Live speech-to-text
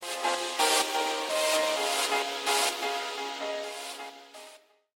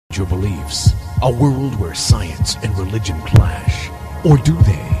your beliefs. A world where science and religion clash. Or do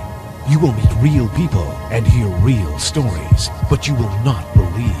they? You will meet real people and hear real stories, but you will not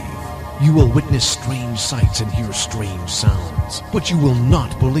believe. You will witness strange sights and hear strange sounds, but you will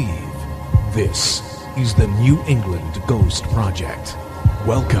not believe. This is the New England Ghost Project.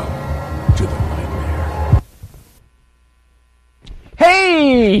 Welcome to the nightmare.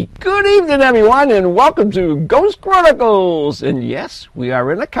 Hey, good evening, everyone, and welcome to Ghost Chronicles. And yes, we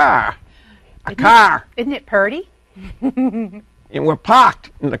are in a car. Isn't it purty? And we're parked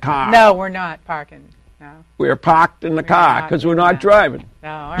in the car. No, we're not parking. No. We're parked in the car because we're not driving. No,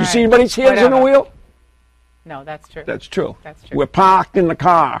 all You right. see anybody's hands on the wheel? No, that's true. That's true. That's true. We're parked in the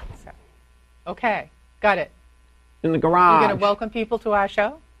car, Okay, got it. in the garage. You're going to welcome people to our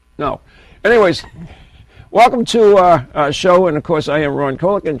show? No. Anyways, welcome to our show, and of course I am Ron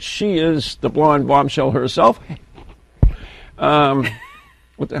Kolick, and she is the blonde bombshell herself.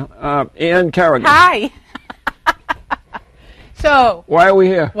 What the hell? Ann Carrigan. Hi. So, Why are we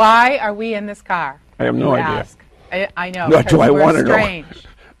here? why are we in this car? I have no you idea. Ask. I know. Nor do because I we're wanna know. strange.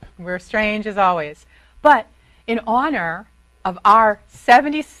 We're strange as always. But in honor of our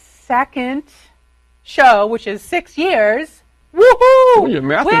 72nd show, which is 6 years, woohoo! your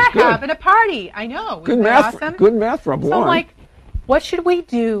math we're is good. having a party. I know. Good Isn't that math. awesome? Good math for a So blonde. I'm like, what should we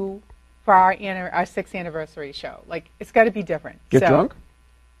do for our 6th anniversary show? Like, it's got to be different. Get drunk?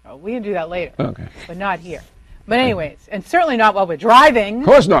 Oh, we can do that later. Okay. But not here. But anyways, and certainly not while we're driving. Of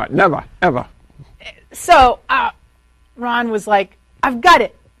course not. Never. Ever. So Ron was like, I've got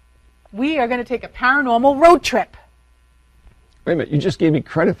it. We are going to take a paranormal road trip. Wait a minute. You just gave me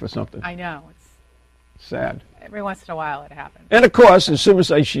credit for something. I know. It's Sad. every once in a while it happens. And of course, as soon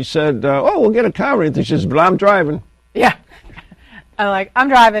as she said, we'll get a car rented, she says, but I'm driving. Yeah. I'm like, I'm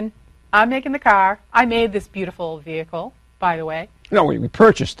driving. I'm making the car. I made this beautiful vehicle, by the way. No, we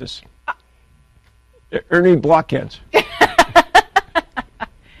purchased this. Ernie Blockheads.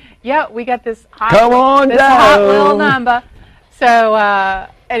 Yeah, we got this hot, Come on this down. hot little number. So,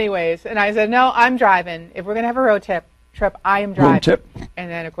 anyways, and I said, no, I'm driving. If we're going to have a road trip, I am driving. Road trip?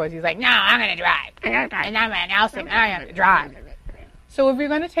 And then, of course, he's like, no, I'm going to drive. And I'm announcing I have to drive. So if you're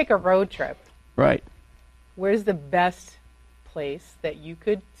going to take a road trip, Right. where's the best place that you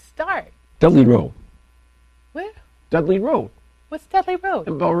could start? Dudley Road. Where? Dudley Road. What's Dudley Road?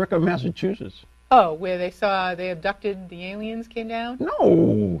 In Billerica, Massachusetts. Oh, where they abducted the aliens came down?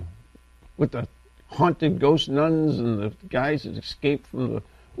 No. With the haunted ghost nuns and the guys that escaped from the...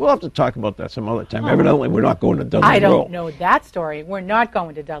 We'll have to talk about that some other time. Evidently, we're not going to Dudley Road. I don't know that story. We're not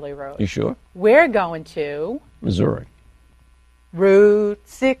going to Dudley Road. You sure? We're going to Missouri. Route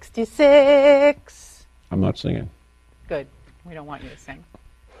 66. I'm not singing. Good. We don't want you to sing.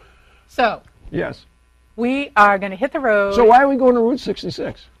 So, Yes. we are going to hit the road. So why are we going to Route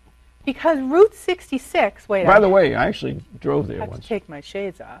 66? Because Route 66, wait, By the way, I actually drove there I have to once. take my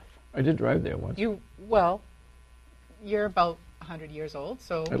shades off. I did drive there once. You're about 100 years old,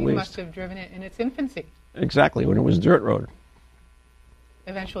 so At you least. must have driven it in its infancy. Exactly, when it was dirt road.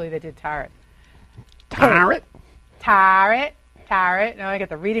 Eventually, they did tar it. Tar it? Tar it. Now I got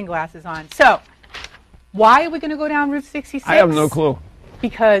the reading glasses on. So, why are we going to go down Route 66? I have no clue.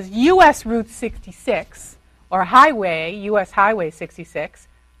 Because U.S. Route 66, or U.S. Highway 66,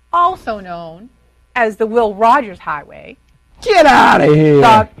 also known as the Will Rogers Highway. Get out of here.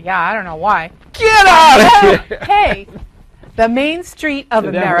 I don't know why. Get out of here. Hey, the Main Street of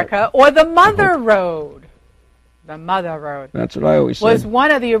America, or the Mother Road. The Mother Road That's what I always said. was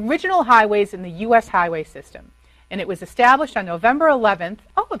one of the original highways in the U.S. highway system. And it was established on November 11th,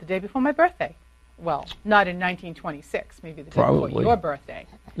 the day before my birthday. Well, not in 1926, maybe the day before Probably. your birthday.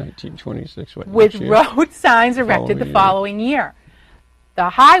 1926. What, With next year? road signs erected the Following year. following year. The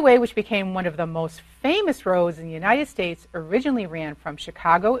highway, which became one of the most famous roads in the United States, originally ran from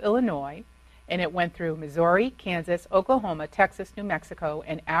Chicago, Illinois, and it went through Missouri, Kansas, Oklahoma, Texas, New Mexico,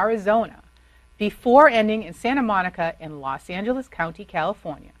 and Arizona, before ending in Santa Monica in Los Angeles County,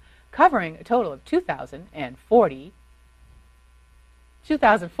 California, covering a total of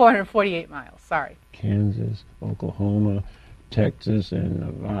 2,448 miles. Sorry. Kansas, Oklahoma, Texas, and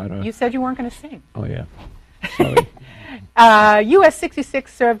Nevada. You said you weren't going to sing. Oh, yeah. Sorry. US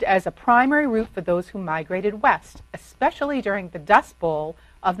 66 served as a primary route for those who migrated west, especially during the Dust Bowl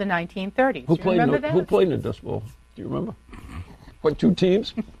of the 1930s. Who Do you remember who that? played in the Dust Bowl? Do you remember? What, 2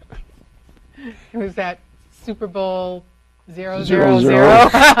 teams? It was that Super Bowl 000.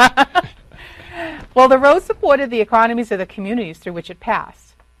 0-0. Well, the road supported the economies of the communities through which it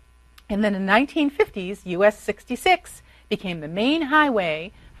passed. And then in the 1950s, US 66 became the main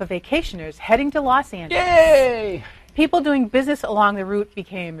highway for vacationers heading to Los Angeles. Yay! People doing business along the route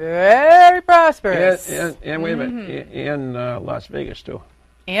became very prosperous. And wait a minute, and Las Vegas too.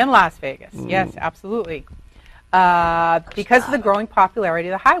 And Las Vegas, yes, absolutely. Because of the growing popularity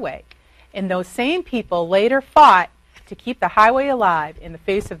of the highway. And those same people later fought to keep the highway alive in the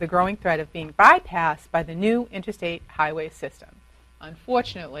face of the growing threat of being bypassed by the new interstate highway system.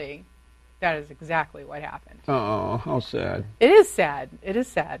 Unfortunately, that is exactly what happened. Oh, how sad. It is sad. It is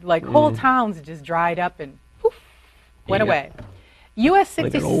sad. Like whole towns just dried up and poof, went away. US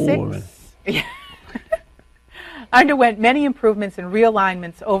 66 like an old woman. underwent many improvements and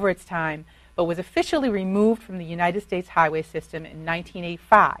realignments over its time, but was officially removed from the United States highway system in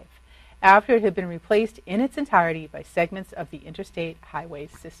 1985, after it had been replaced in its entirety by segments of the interstate highway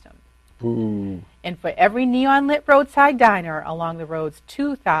system. Ooh. And for every neon-lit roadside diner along the road's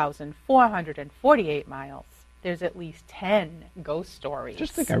 2,448 miles, there's at least 10 ghost stories.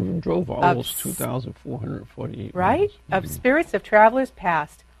 Just think I drove all those 2,448 right? miles. Of spirits of travelers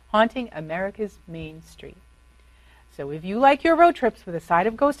past haunting America's Main Street. So if you like your road trips with a side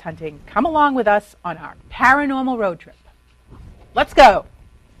of ghost hunting, come along with us on our paranormal road trip. Let's go.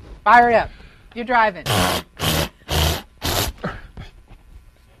 Fire it up. You're driving.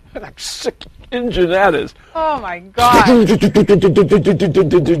 That sick engine that is. Oh, my God.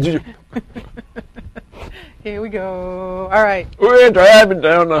 Here we go. All right. We're driving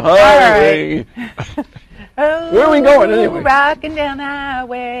down the highway. Oh, where are we going anyway? Rocking down the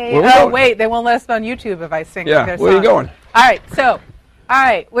highway. Where we Oh, going? wait. They won't let us on YouTube if I sing Yeah, their where are you song. going? All right. So,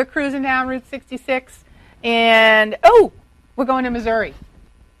 we're cruising down Route 66. And, we're going to Missouri.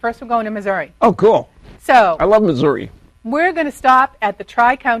 First, we're going to Missouri. Oh, cool. So, I love Missouri. we're going to stop at the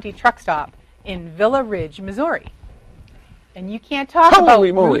Tri-County Truck Stop in Villa Ridge, Missouri. And you can't talk Holy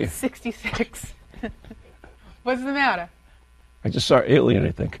about moly. Route 66. What's the matter? I just saw Alien,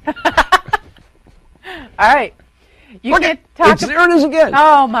 I think. All right. You Look can't at talk there it is again.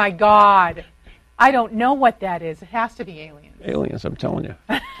 Oh, my God. I don't know what that is. It has to be aliens. Aliens, I'm telling you.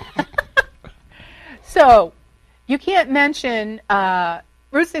 So, you can't mention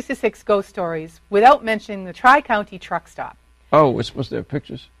Route 66 ghost stories without mentioning the Tri-County Truck Stop. Oh, we're supposed to have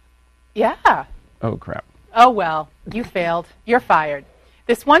pictures? Yeah. Oh, crap. Oh, well, you failed. You're fired.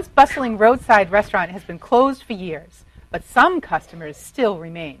 This once bustling roadside restaurant has been closed for years, but some customers still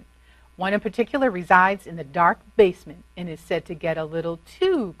remain. One in particular resides in the dark basement and is said to get a little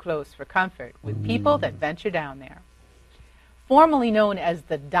too close for comfort with people that venture down there. Formerly known as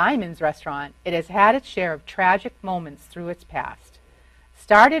the Diamonds Restaurant, it has had its share of tragic moments through its past.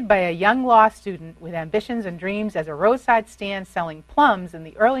 Started by a young law student with ambitions and dreams as a roadside stand selling plums in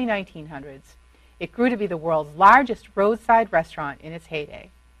the early 1900s, it grew to be the world's largest roadside restaurant in its heyday.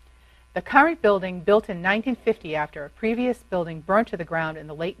 The current building, built in 1950 after a previous building burnt to the ground in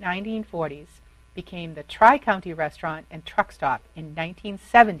the late 1940s, became the Tri-County Restaurant and Truck Stop in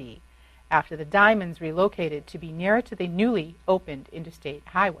 1970 after the Diamonds relocated to be nearer to the newly opened interstate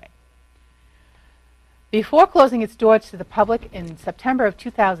highway. Before closing its doors to the public in September of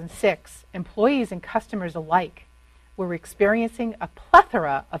 2006, employees and customers alike were experiencing a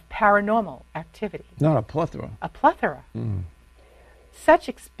plethora of paranormal activity. Not a plethora. A plethora. Such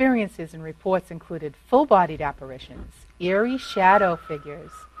experiences and reports included full-bodied apparitions, eerie shadow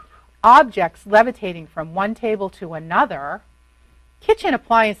figures, objects levitating from one table to another, kitchen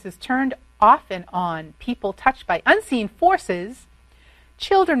appliances turned off and on, people touched by unseen forces,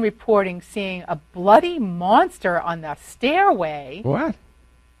 children reporting seeing a bloody monster on the stairway. What?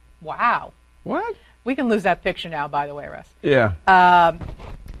 Wow. What? We can lose that picture now, by the way, Russ. Yeah.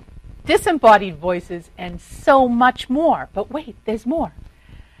 Disembodied voices, and so much more. But wait, there's more.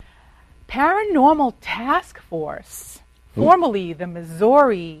 Paranormal Task Force, formerly the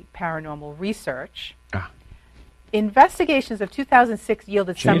Missouri Paranormal Research, investigations of 2006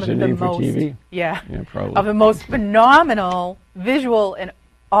 yielded Change some of the the name for most, TV? yeah, Probably. of the most phenomenal visual and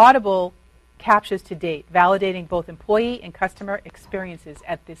audible captures to date, validating both employee and customer experiences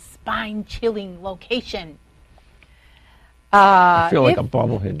at this spine-chilling location. I feel like a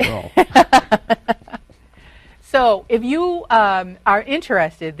bobblehead doll. So if you are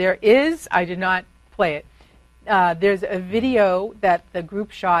interested, there is, I did not play it, there's a video that the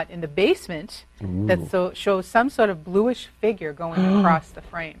group shot in the basement that shows some sort of bluish figure going across the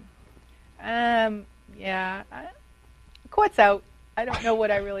frame. Yeah, quotes out. I don't know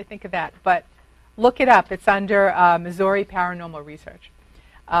what I really think of that, but look it up. It's under Missouri Paranormal Research.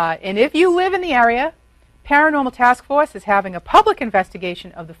 And if you live in the area, Paranormal Task Force is having a public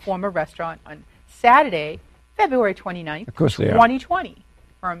investigation of the former restaurant on Saturday, February 29th, Of course they are. 2020,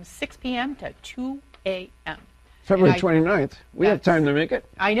 from 6 p.m. to 2 a.m. February And 29th. We have time to make it.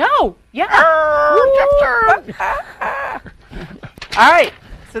 I know. Yeah. Jeff All right.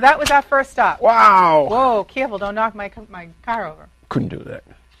 So that was our first stop. Wow. Whoa, careful. Don't knock my car over. Couldn't do that.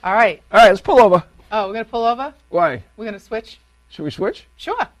 All right. All right, let's pull over. Oh, we're going to pull over? Why? We're going to switch? Should we switch?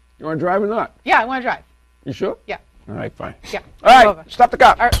 Sure. You want to drive or not? Yeah, I want to drive. You sure? Yeah. All right, fine. Yeah. All right, over. stop the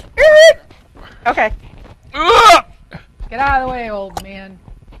car. All right. Okay. Ugh! Get out of the way, old man.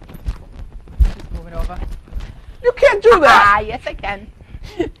 Just moving over. You can't do that. Ah, yes, I can.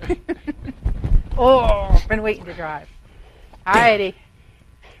 Oh, been waiting to drive. All righty.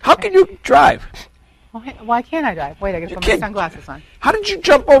 How can you drive? Why can't I drive? Wait, I got to put my can't- sunglasses on. How did you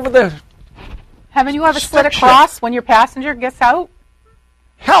jump over the... Haven't you ever slid Stick across when your passenger gets out?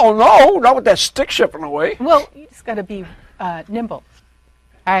 Hell no, not with that stick shipping away. Well, you just got to be nimble.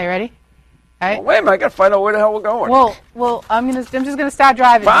 All right, ready? All right. Well, wait a minute, I got to find out where the hell we're going. Well, I'm just gonna start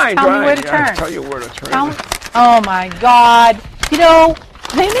driving. Fine, just tell me drive. where to Yeah, turn. tell you where to turn. Tell me- Oh my God! You know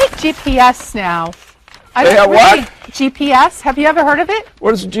they make GPS now. They have what? GPS. Have you ever heard of it?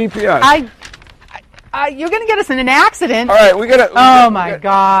 What is the GPS? You're gonna get us in an accident. All right, we got to... Oh my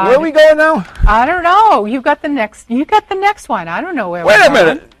God! Where are we going now? I don't know. You got the next one. I don't know where. Wait we're a going.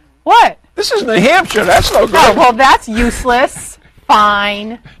 minute. What? This is New Hampshire. That's no good. Oh well, that's useless.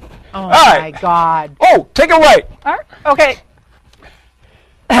 Fine. Oh right. my God! Oh, take a right. All right. Okay.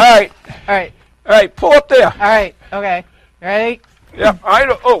 All right. All right. All right, pull up there. All right. Okay. Ready? Yeah, I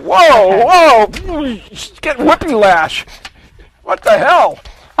don't... Oh, whoa. Getting whiplash. What the hell?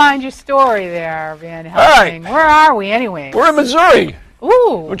 Find your story there, Van All right. Helsing. Where are we anyway? We're in Missouri.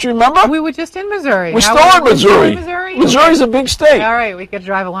 Ooh. Don't you remember? We were just in Missouri. We're Now still in we're Missouri. Missouri? Missouri's a big state. All right, we could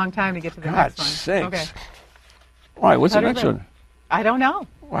drive a long time to get to the God's next one. sakes. Okay. Why, what's the How do you next think? one? I don't know.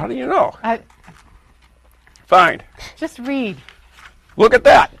 Well, how do you know? Fine. Fine. Just read. Look at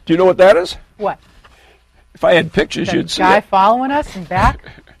that. Do you know what that is? What? If I had pictures, The you'd see guy it. following us in back?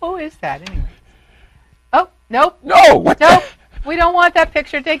 Who is that anyway? Oh, nope. No, what Nope. the? We don't want that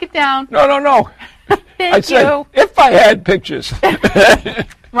picture. Take it down. No. Thank I said, you. if I had pictures.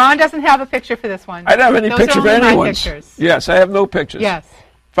 Ron doesn't have a picture for this one. I don't have any Those picture are of only my anyone's. pictures. Yes, I have no pictures. Yes.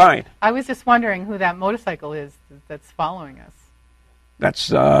 Fine. I was just wondering who that motorcycle is that's following us.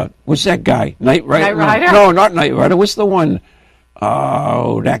 That's, what's that guy? Knight Rider? Knight Rider? No, not Knight Rider. What's the one?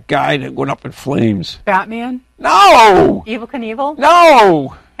 Oh, that guy that went up in flames. Batman? No! Evil Knievel?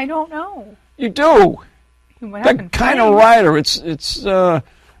 No! I don't know. You do. He went up in That kind of flames. rider. It's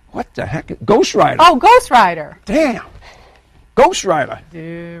what the heck? Ghost Rider. Oh, Ghost Rider. Damn. Ghost Rider.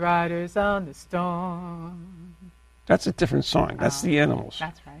 The riders on the storm. That's a different song. That's the Animals.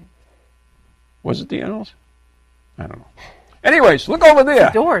 That's right. Was it the Animals? I don't know. Anyways, look over there.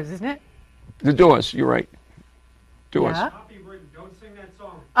 Doors, isn't it? The Doors. You're right. Doors. Yeah. Copyright, don't sing that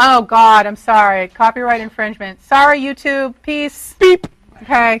song. Oh, God, I'm sorry. Copyright infringement. Sorry, YouTube. Peace. Beep.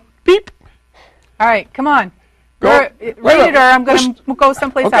 Okay. Beep. All right, come on. Go. Read it or I'm going Let's- to go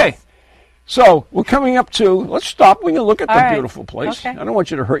someplace Okay. else. So we're coming up to. Let's stop. We can look at All the right. beautiful place. Okay. I don't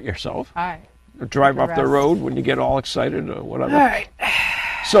want you to hurt yourself. All right. Or drive off the Rest. road when you get all excited or whatever. All right.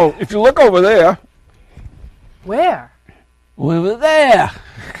 So if you look over there. Where? Over there.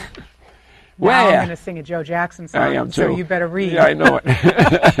 Where? Now I'm going to sing a Joe Jackson song. I am too. So you better read. Yeah, I know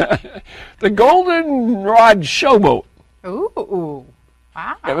it. The Golden Rod Showboat. Ooh.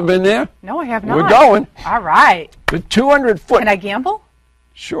 Wow. Ever been there? No, I have not. We're going. All right. The 200-foot. Can I gamble?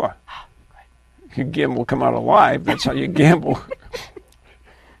 Sure. You gamble, come out alive. That's how you gamble.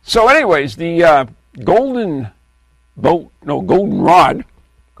 So, anyways, the Golden Rod.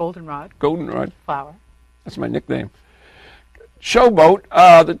 Goldenrod. Flower. That's my nickname. Showboat.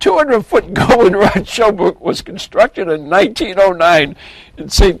 The 200-foot Golden Rod Showboat was constructed in 1909 in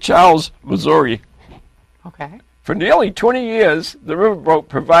St. Charles, Missouri. Okay. For nearly 20 years, the riverboat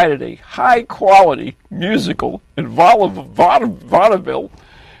provided a high-quality musical and vaudeville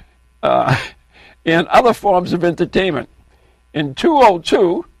and other forms of entertainment. In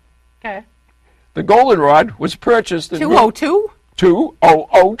 2002, Okay. the Goldenrod was purchased in 202?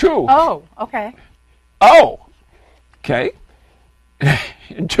 2002. Oh, okay. Oh, okay.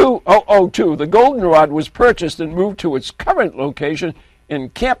 In 2002, the Goldenrod was purchased and moved to its current location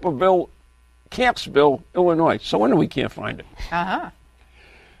in Campbellsville, Illinois. So when we can't find it. Uh-huh.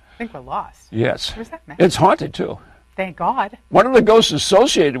 I think we're lost. Yes. Where's that map? It's haunted, too. Thank God. One of the ghosts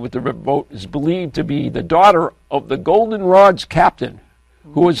associated with the riverboat is believed to be the daughter of the Goldenrod's captain,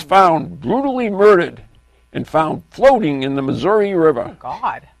 who was found brutally murdered and found floating in the Missouri River.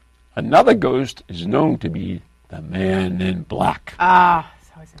 God. Another ghost is known to be the Man in Black. Ah,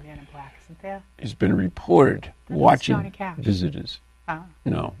 there's always a man in black, isn't there? He's been reported Johnny watching Cash. visitors. Ah.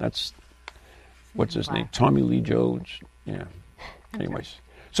 No, that's what's his name? Tommy Lee Jones. Yeah. Anyways.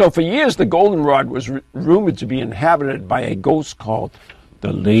 So for years, the goldenrod was rumored to be inhabited by a ghost called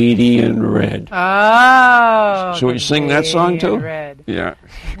the Lady in Red. Oh. Should we sing that song too? Red. Yeah.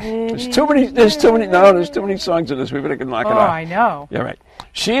 There's too many songs in this. We better knock it Oh, off. I know. Yeah, right.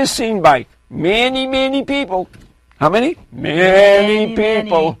 She is seen by many people. How many? Many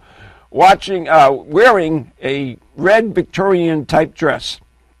people watching, wearing a red Victorian type dress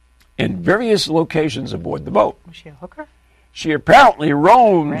in various locations aboard the boat. Was she a hooker? She apparently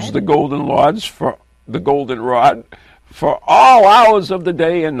roams the goldenrod for all hours of the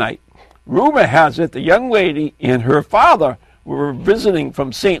day and night. Rumor has it the young lady and her father were visiting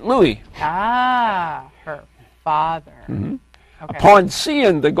from St. Louis. Ah, her father. Mm-hmm. Okay. Upon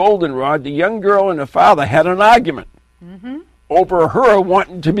seeing the goldenrod, the young girl and her father had an argument over her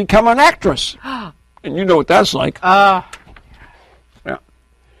wanting to become an actress. And you know what that's like. Yeah. Yeah.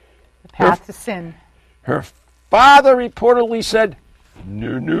 The path to sin. Her father reportedly said,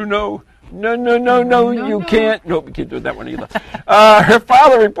 no, you can't. No, we can't do that one either. Her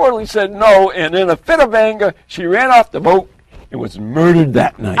father reportedly said no, and in a fit of anger, she ran off the boat and was murdered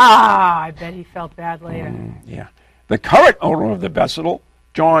that night. Ah, I bet he felt bad later. Yeah. The current owner of the vessel,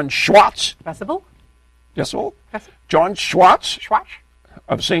 John Schwartz, Vessel? John Schwartz Schwartz?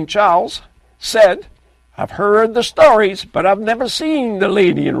 of St. Charles, said, I've heard the stories, but I've never seen the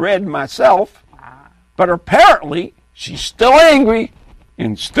Lady in Red myself. But apparently, she's still angry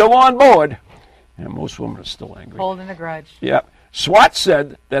and still on board. And most women are still angry. Holding a grudge. Yeah. Swat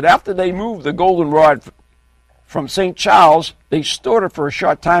said that after they moved the goldenrod from St. Charles, they stored it for a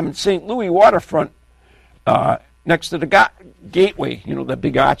short time in St. Louis waterfront next to the gateway. You know, the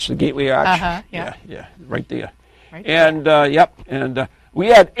big arch, the gateway arch. Yeah, right there. Right And, we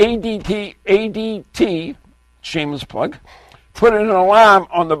had ADT, shameless plug, put in an alarm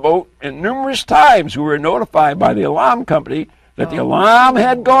on the boat, and numerous times we were notified by the alarm company that the alarm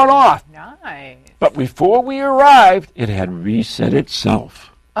had gone off. Nice. But before we arrived, it had reset itself.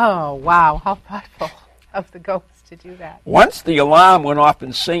 Oh, wow. How thoughtful of the ghost to do that. Once the alarm went off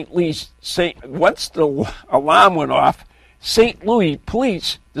in St. Louis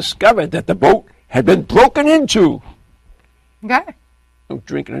police discovered that the boat had been broken into. Okay. No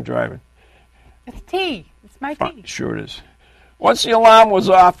drinking and driving. It's tea. It's my tea. Sure it is. Once the alarm was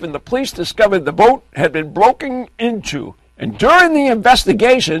off and the police discovered the boat had been broken into, and during the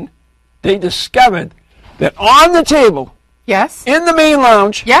investigation, they discovered that on the table, Yes. in the main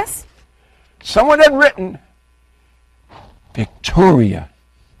lounge, Yes. someone had written Victoria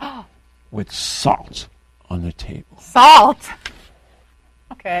with salt on the table. Salt.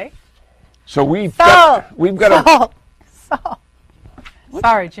 Okay. So we've Salt. got a Salt. Salt.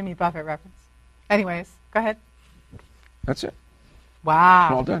 Sorry, Jimmy Buffett reference. Anyways, go ahead. That's it.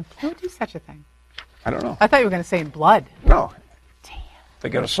 Wow. All done. Who would do such a thing? I don't know. I thought you were going to say in blood. No. Damn. They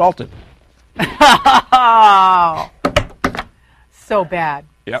got assaulted. Oh. So bad.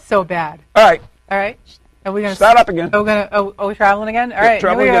 Yep. So bad. All right. All right. Are we going to Start up again. Are we going to? Oh, are we traveling again? All right. Here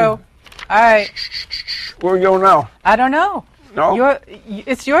traveling we go. again. All right. Where are we going now? I don't know. No?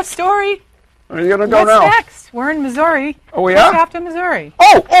 It's your story. Where are you going to go What's now? next? We're in Missouri. Oh, we Just are? after Missouri.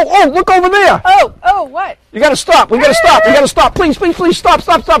 Oh, look over there. Oh, what? You got to stop. We got to stop. We got to stop. Please, stop.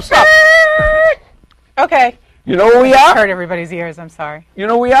 Okay. You know where we are? Hurt everybody's ears. I'm sorry. You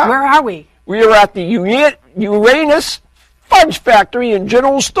know where we are? Where are we? We are at the Uranus Fudge Factory and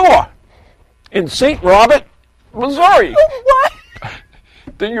General Store in St. Robert, Missouri. What?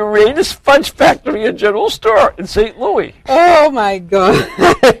 The Uranus Fudge Factory and General Store in St. Louis. Oh my God.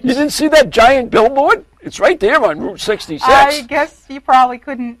 You didn't see that giant billboard? It's right there on Route 66. I guess you probably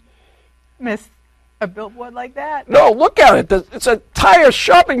couldn't miss a billboard like that. No, look at it. It's an entire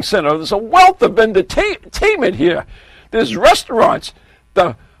shopping center. There's a wealth of entertainment here. There's restaurants,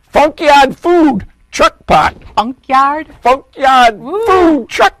 the Funkyard Food Truck Pot. Funkyard? Funkyard Ooh. Food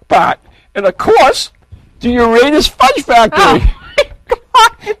Truck Pot. And of course, the Uranus Fudge Factory. Oh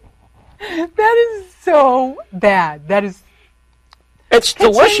my God. That is so bad. That is. It's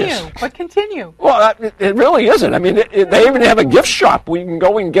delicious. Continue. But continue. Well, it really isn't. I mean, they even have a gift shop where you can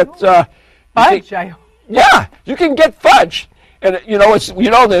go and get Fudge. yeah, you can get fudge, and it's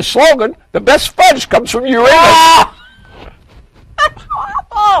their slogan: the best fudge comes from Uranus. That's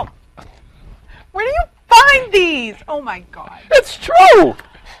awful. Where do you find these? Oh my God. It's true.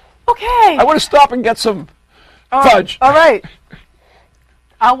 Okay. I want to stop and get some fudge. All right.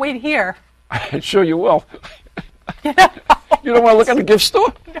 I'll wait here. I'm sure you will. You don't want to look at the gift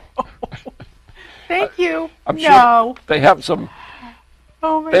store? Thank you. I'm no. sure they have some.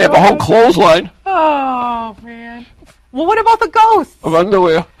 Oh my They have God. a whole clothesline Oh man. Well, what about the ghosts? of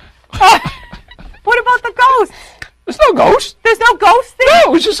underwear. What about the ghosts? There's no ghost. There's no ghosts there?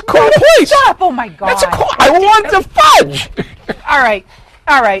 No, it's just a cool place. Stop. Oh, my God. That's a cool. I want the fudge. All right.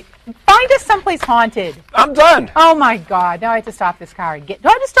 Find us someplace haunted. I'm done. Oh, my God. Now I have to stop this car. Do I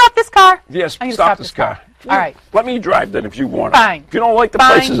have to stop this car? Yes, I need to stop this car. All right. Let me drive then if you want. Fine. If you don't like the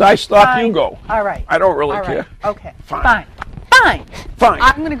Fine. places I stop, Fine. you go. All right. I don't really All right. care. Okay. Fine. Fine. Fine.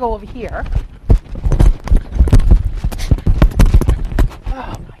 I'm going to go over here.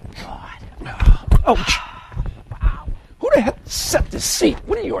 Oh, my God. Ouch. Wow. Who the heck set this seat?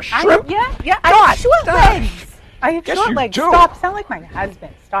 What are you, a shrimp? Yeah. I God, have short darn. legs. I have Yes, short you legs. do. Stop. Sound like my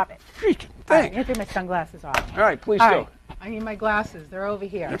husband. Stop it. Freaking All right, I'm thing. going to take my sunglasses off. All right, please All do. right. I need my glasses. They're over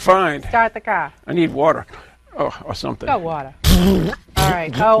here. Fine. Start the car. I need water. Oh, or something. Go water. All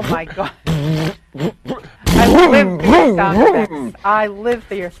right. Oh, my God. I live for your sound effects. I live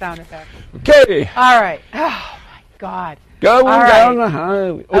for your sound effects. Okay. All right. Oh, my God. Going All down right. the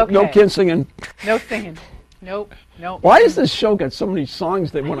highway. Oh, no Okay. kids singing. No singing. Nope. Why has this show got so many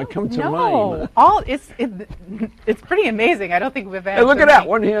songs that want to come to No. mind? It's pretty amazing. I don't think we've had. Hey, look so at that. many-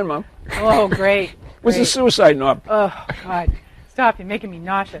 One hand, Mom. Oh, great. Where's the Great. suicide knob? Oh, God. Stop. You're making me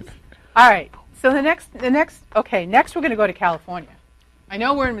nauseous. All right. So next we're going to go to California. I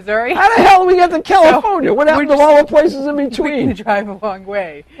know we're in Missouri. How the hell do we get to California? What happened we're to all the places in We're going between? to drive a long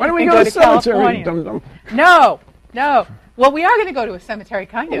way. Why don't we and go to the cemetery? California. Dum-dum? No. Well, we are going to go to a cemetery,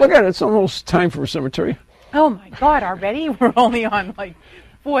 kind of. Look at it. It's almost time for a cemetery. Oh, my God, already? We're only on, like,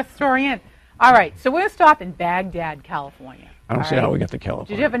 4th story in. All right, so we're going to stop in Baghdad, California. I don't All see right? how we get to California.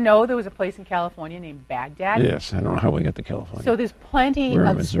 Did you ever know there was a place in California named Baghdad? Yes, I don't know how we get to California. So there's plenty We're in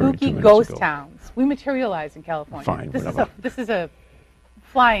of Missouri 2 spooky minutes ghost ago. towns. We materialize in California. Fine, this whatever. This is a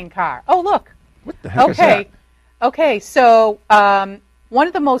flying car. Oh, look. What the heck is Okay. that? Okay, so one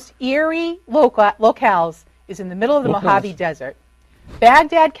of the most eerie locales is in the middle of the Locales. Mojave Desert.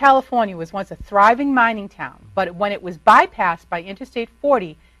 Baghdad, California was once a thriving mining town, but when it was bypassed by Interstate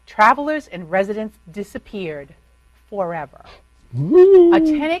 40, travelers and residents disappeared forever. A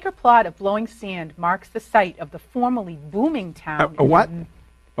 10-acre plot of blowing sand marks the site of the formerly booming town. A what?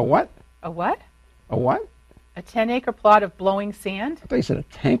 A what? A what? A what? A 10-acre plot of blowing sand? I thought you said a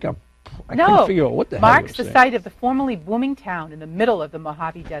tank of... I No. couldn't figure out what the hell Marks you the were saying. site of the formerly booming town in the middle of the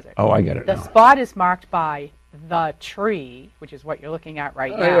Mojave Desert. Oh, I get it The now. spot is marked by the tree, which is what you're looking at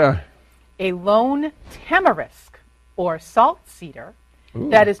right now. Yeah. A lone tamarisk, or salt cedar,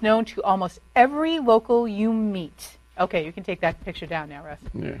 that is known to almost every local you meet. Okay, you can take that picture down now, Russ.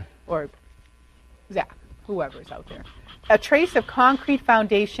 Yeah. Or Zach, whoever's out there. A trace of concrete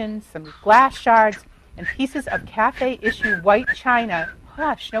foundations, some glass shards, and pieces of cafe-issue white china,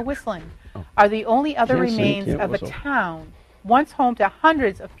 hush, no whistling, are the only other Can't sing, remains can't of a whistle. town once home to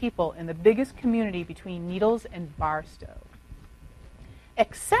hundreds of people in the biggest community between Needles and Barstow.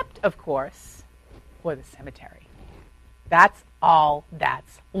 Except, of course, for the cemetery. That's all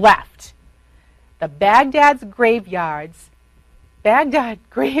that's left. The Baghdad graveyards,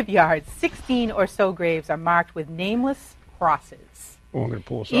 16 or so graves are marked with nameless crosses. Oh, I'm going to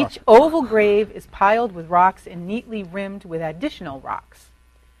pull this Each off. oval grave is piled with rocks and neatly rimmed with additional rocks.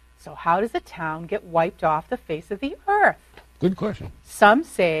 So how does a town get wiped off the face of the earth? Good question. Some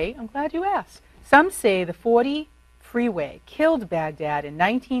say, I'm glad you asked, some say the 40 freeway killed Baghdad in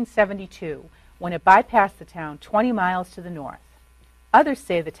 1972 when it bypassed the town 20 miles to the north. Others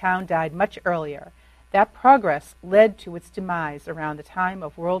say the town died much earlier. That progress led to its demise around the time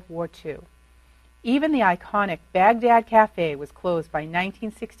of World War II. Even the iconic Baghdad Cafe was closed by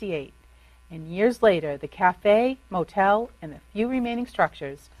 1968, and years later the cafe, motel, and the few remaining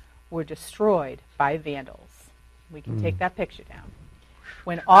structures were destroyed by vandals. We can take that picture down.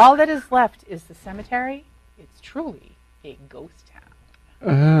 When all that is left is the cemetery, it's truly a ghost town.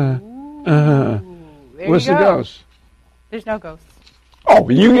 There Where's you the go. ghost? There's no ghosts. Oh,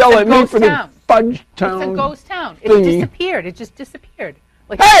 you yell a at me ghost for town. the fudge town. It's a ghost town. It thingy. disappeared. It just disappeared.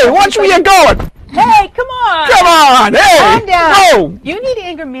 Like, Hey, watch where you're going. Hey, come on. Come on. Hey. Calm down. No. You need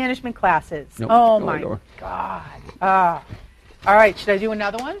anger management classes. Nope. Oh, No, my I don't. God. All right, should I do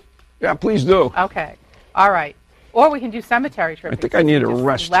another one? Yeah, please do. Okay. All right. Or we can do cemetery tripping. I think I need a since we just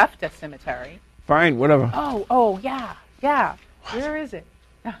rest. Left a cemetery. Fine, whatever. Oh, yeah. Where is it?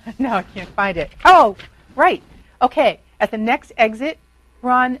 No, I can't find it. Oh, right. Okay. At the next exit,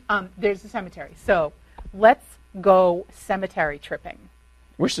 Ron, there's the cemetery. So let's go cemetery tripping.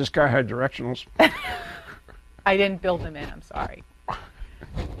 Wish this car had directionals. I didn't build them in. I'm sorry.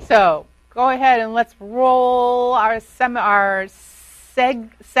 So go ahead and let's roll our Seligman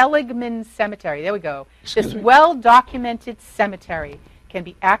Cemetery. There we go. This well-documented cemetery can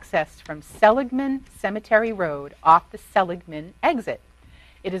be accessed from Seligman Cemetery Road off the Seligman exit.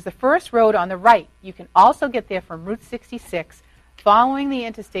 It is the first road on the right. You can also get there from Route 66, following the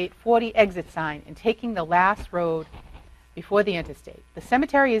Interstate 40 exit sign and taking the last road before the interstate. The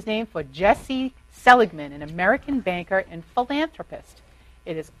cemetery is named for Jesse Seligman, an American banker and philanthropist.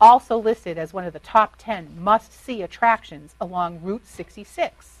 It is also listed as one of the top 10 must-see attractions along Route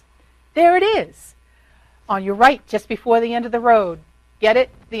 66. There it is, on your right, just before the end of the road. Get it?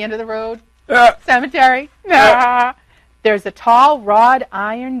 The end of the road? Cemetery? Nah. There's a tall wrought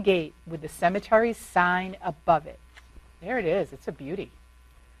iron gate with the cemetery sign above it. There it is. It's a beauty.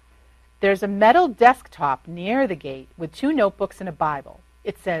 There's a metal desktop near the gate with 2 notebooks and a Bible.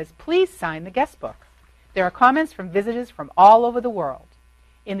 It says, "Please sign the guest book." There are comments from visitors from all over the world.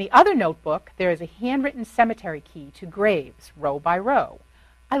 In the other notebook, there is a handwritten cemetery key to graves, row by row.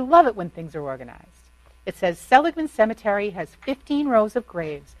 I love it when things are organized. It says Seligman Cemetery has 15 rows of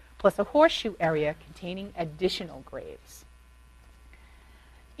graves, plus a horseshoe area containing additional graves.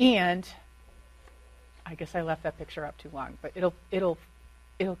 And I guess I left that picture up too long, but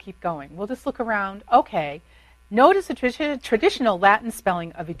it'll keep going. We'll just look around. Okay. Notice the traditional Latin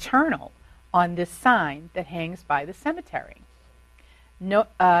spelling of eternal on this sign that hangs by the cemetery.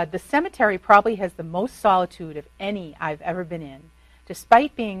 The cemetery probably has the most solitude of any I've ever been in.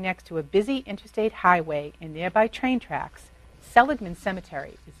 Despite being next to a busy interstate highway and nearby train tracks, Seligman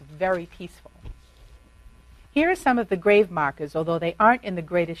Cemetery is very peaceful. Here are some of the grave markers, although they aren't in the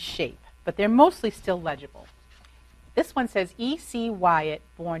greatest shape, but they're mostly still legible. This one says E.C. Wyatt,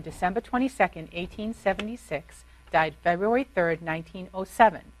 born December 22nd, 1876, died February 3rd,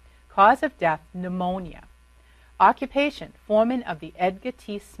 1907. Cause of death, pneumonia. Occupation, foreman of the Edgar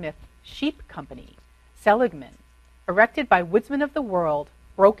T. Smith Sheep Company. Seligman, erected by woodsmen of the world,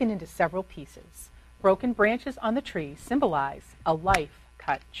 broken into several pieces. Broken branches on the tree symbolize a life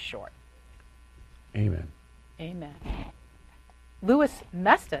cut short. Amen. Amen. Louis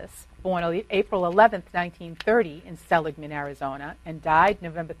Mestis, born April 11th, 1930 in Seligman, Arizona, and died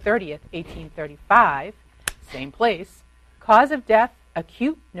November 30th, 1835, same place. Cause of death,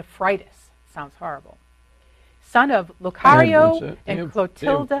 acute nephritis. Sounds horrible. Son of Lucario and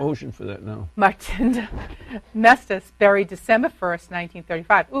Clotilda ocean for that now. Martinda Mestis, buried December 1st,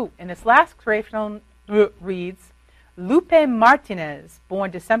 1935. Ooh, and this last gravestone reads, Lupe Martinez, born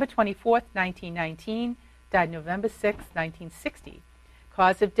December 24th, 1919, died November 6th, 1960.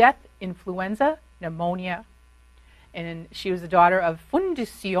 Cause of death, influenza, pneumonia. And she was the daughter of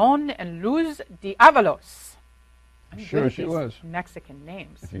Fundacion and Luz de Avalos. I'm sure she was. Mexican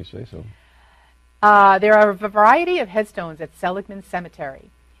names. If you say so. There are a variety of headstones at Seligman Cemetery.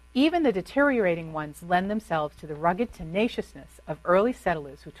 Even the deteriorating ones lend themselves to the rugged tenaciousness of early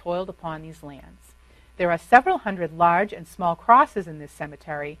settlers who toiled upon these lands. There are several hundred large and small crosses in this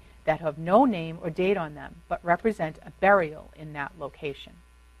cemetery that have no name or date on them, but represent a burial in that location.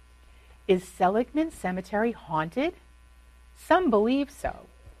 Is Seligman Cemetery haunted? Some believe so.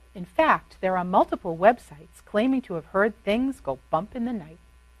 In fact, there are multiple websites claiming to have heard things go bump in the night.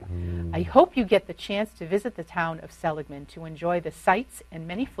 I hope you get the chance to visit the town of Seligman to enjoy the sights and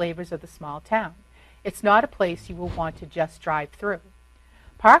many flavors of the small town. It's not a place you will want to just drive through.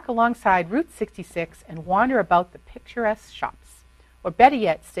 Park alongside Route 66 and wander about the picturesque shops. Or better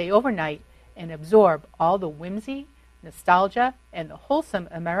yet, stay overnight and absorb all the whimsy, nostalgia, and the wholesome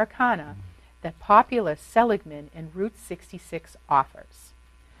Americana that popular Seligman and Route 66 offers.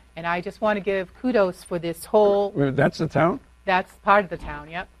 And I just want to give kudos for this whole... That's the town? That's part of the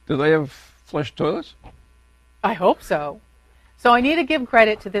town, yep. Do they have flush toilets? I hope so. So I need to give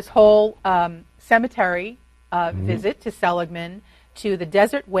credit to this whole cemetery visit to Seligman, to the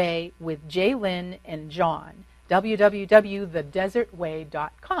Desert Way with Jay Lynn and John,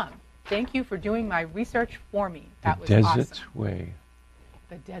 www.thedesertway.com. Thank you for doing my research for me. That was awesome. The Desert Way.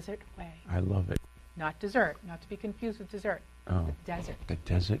 The Desert Way. I love it. Not dessert, not to be confused with dessert. Oh. The desert. The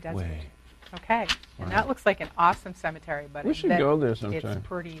Desert Way. Okay, Wow. and that looks like an awesome cemetery, but We should go there sometime. It's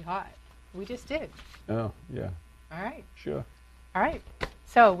pretty hot. We just did. Oh, yeah. All right. Sure. All right.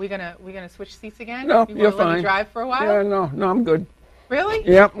 So we're gonna switch seats again? No, you you're wanna let me fine. drive for a while? Yeah, no, I'm good. Really?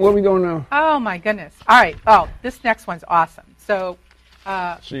 Yeah, where are we going now? Oh my goodness. All right. Oh, this next one's awesome. So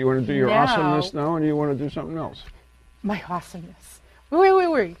So you want to do your now- awesomeness now, and you want to do something else? my awesomeness.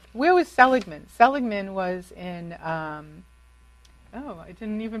 Wait. Where was Seligman? Seligman was in I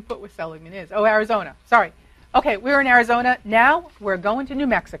didn't even put where Seligman is. Oh, Arizona. Sorry. Okay, we're in Arizona. Now we're going to New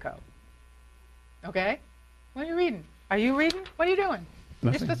Mexico. Okay? What are you reading? Are you reading? What are you doing?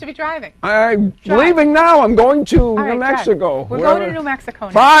 You're supposed to be driving. I'm Drive. leaving now. I'm going to All right, New drive. Mexico. We're Wherever. going to New Mexico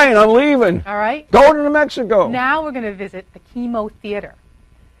now. Fine, I'm leaving. All right? Going to New Mexico. Now we're going to visit the Chemo Theater.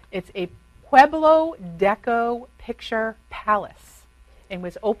 It's a Pueblo Deco picture palace. and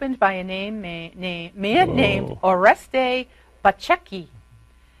was opened by a man named Oreste Pacheco.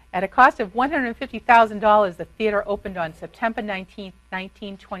 At a cost of $150,000, the theater opened on September 19,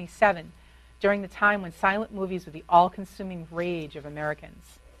 1927, during the time when silent movies were the all-consuming rage of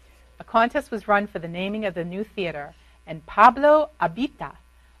Americans. A contest was run for the naming of the new theater, and Pablo Abita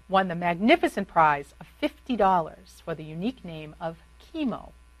won the magnificent prize of $50 for the unique name of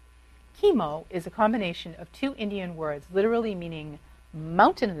Kimo. Kimo is a combination of two Indian words literally meaning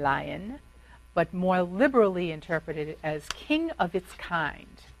mountain lion, but more liberally interpreted as king of its kind.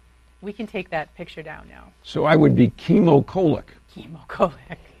 We can take that picture down now. So I would be chemocolic.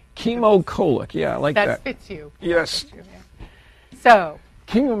 Chemocolic. Chemocolic, yeah, I like that. That fits you. Yes. So,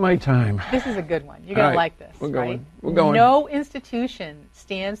 King of my time. this is a good one. You're going to like this, We're going. right? We're going. No institution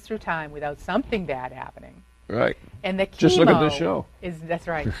stands through time without something bad happening. Right. And the chemo Just look at this show. That's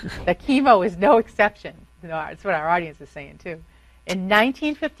right. The chemo is no exception. That's what our audience is saying, too. In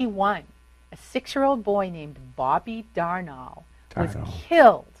 1951, a 6-year-old boy named Bobby Darnall was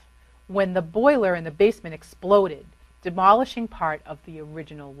killed when the boiler in the basement exploded, demolishing part of the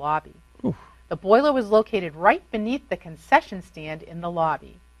original lobby. Oof. The boiler was located right beneath the concession stand in the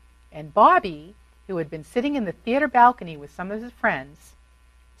lobby. And Bobby, who had been sitting in the theater balcony with some of his friends,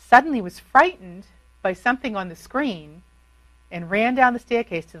 suddenly was frightened by something on the screen and ran down the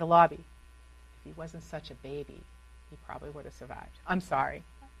staircase to the lobby. If he wasn't such a baby, he probably would have survived. I'm sorry.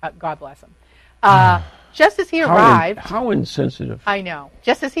 God bless him. Just as he arrived... How insensitive. I know.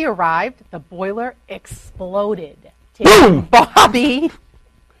 Just as he arrived, the boiler exploded, taking Bobby...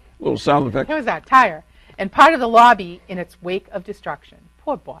 Little sound effect. What was that? Tire. And part of the lobby in its wake of destruction.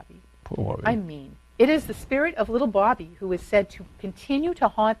 Poor Bobby. Poor Bobby. I mean, it is the spirit of little Bobby who is said to continue to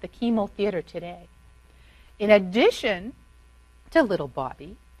haunt the Chemo Theater today. In addition to little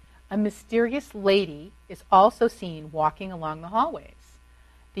Bobby, a mysterious lady is also seen walking along the hallways.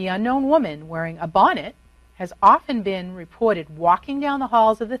 The unknown woman wearing a bonnet has often been reported walking down the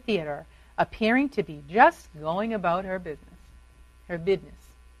halls of the theater, appearing to be just going about her business.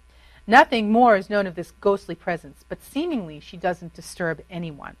 Nothing more is known of this ghostly presence, but seemingly she doesn't disturb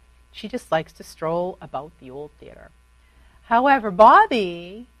anyone. She just likes to stroll about the old theater. However,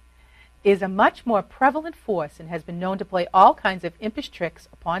 Bobby is a much more prevalent force and has been known to play all kinds of impish tricks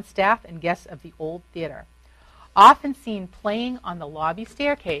upon staff and guests of the old theater. Often seen playing on the lobby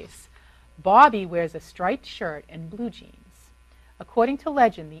staircase, Bobby wears a striped shirt and blue jeans. According to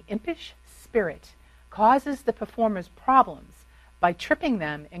legend, the impish spirit causes the performers problems by tripping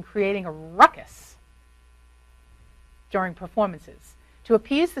them and creating a ruckus during performances. To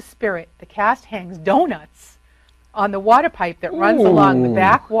appease the spirit, the cast hangs donuts on the water pipe that runs along the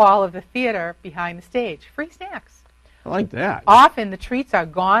back wall of the theater behind the stage. Free snacks. I like that. Often the treats are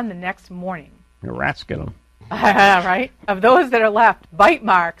gone the next morning. The rats get them. Right? Of those that are left, bite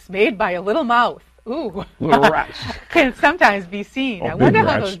marks made by a little mouth. Ooh. Little rats. Can sometimes be seen. I wonder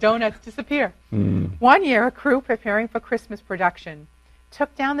how those donuts disappear. One year, a crew preparing for Christmas production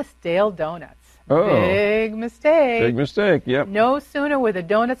took down the stale donuts. Oh. Big mistake. Big mistake, yep. No sooner were the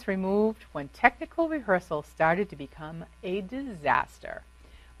donuts removed when technical rehearsal started to become a disaster.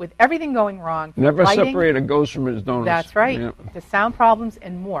 With everything going wrong. Never lighting, separate a ghost from his donuts. That's right. Yep. The sound problems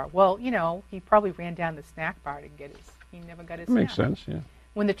and more. Well, you know, he probably ran down the snack bar to get his. He never got his snack. Makes sense, yeah.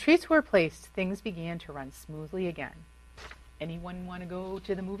 When the treats were replaced, things began to run smoothly again. Anyone want to go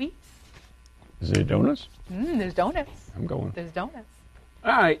to the movies? Is there donuts? There's donuts. I'm going. There's donuts.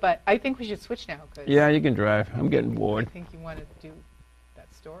 All right. But I think we should switch now. Cause Yeah, you can drive. I'm getting I bored. think you want to do that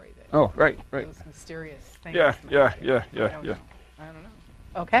story. Oh, right. Those mysterious things. Yeah. I don't know.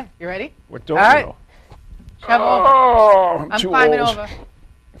 Okay, you ready? What don't All you right. know? Shove over. Oh, I'm I'm too climbing old. over.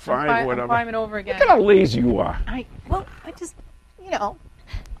 Fine, I'm whatever. climbing over again. Look at how lazy you are. I just, I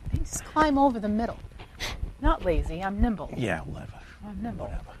just climb over the middle. Not lazy, I'm nimble. Yeah, whatever. I'm nimble.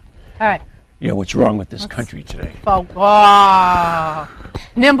 All right. Yeah, what's wrong with this country today?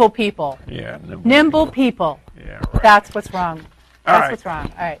 Nimble people. Yeah, Nimble people. Yeah, right. That's what's wrong. All That's right. what's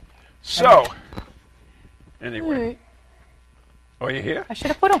wrong. All right. So, anyway. Oh, you here? I should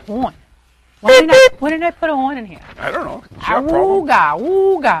have put a horn. Why didn't I put a horn in here? I don't know. It's your problem. Ooga,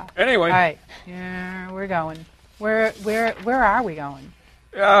 ooga. Anyway. All right. Yeah, we're going. Where are we going?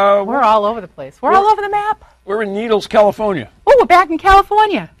 We're We're all over the place. We're all over the map. We're in Needles, California. Oh, we're back in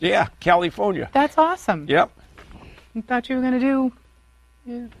California. Yeah, California. That's awesome. Yep. I thought you were going to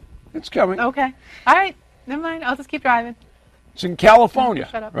do... It's coming. Okay. All right. Never mind. I'll just keep driving. It's in California.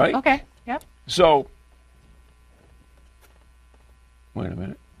 Shut up. Right? Okay. Yep. So, wait a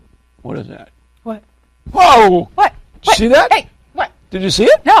minute. What is that? What? Whoa! What? Did you see that? Hey, what? Did you see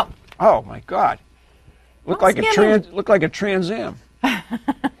it? No. Oh my God! Looked like a scared. Trans Am.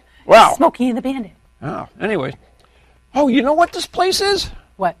 Wow. Smokey and the Bandit. Oh, anyway. Oh, you know what this place is?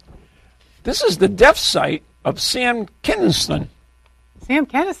 What? This is the death site of Sam Kinison. Sam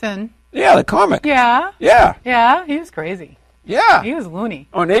Kinison? Yeah, the comic. Yeah. Yeah. Yeah, he was crazy. Yeah. He was loony.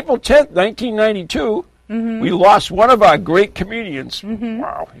 On April 10th, 1992, we lost one of our great comedians.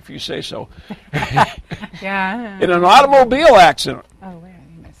 Wow, if you say so. Yeah. In an automobile accident Oh, wait,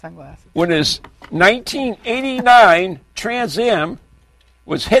 I need my sunglasses. when his 1989 Trans Am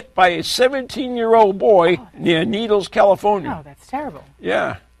was hit by a 17-year-old boy near Needles, California. Oh, that's terrible.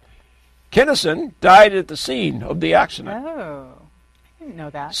 Yeah. Kinnison died at the scene of the accident. Oh, I didn't know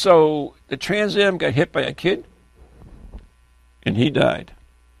that. So the Trans Am got hit by a kid, and he died.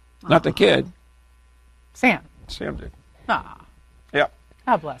 Not the kid. Sam. Sam did. Ah, Yep.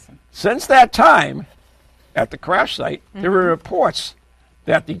 God bless him. Since that time, at the crash site, there were reports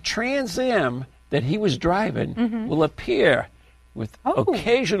that the Trans Am that he was driving will appear with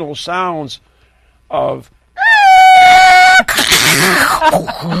occasional sounds of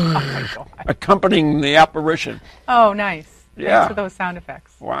accompanying the apparition. Oh, nice. Yeah. Thanks for those sound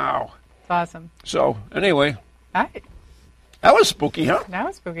effects. Wow. It's awesome. So, anyway, All right. that was spooky, huh? That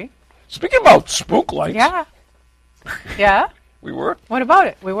was spooky. Speaking about spook lights. Yeah. Yeah? We were? What about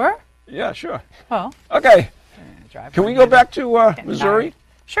it? We were? Yeah, sure. Well, Okay. drive. Can we go back to Getting Missouri? tired.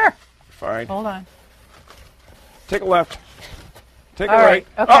 Sure. Fine. Hold on. Take a left. Take a All right.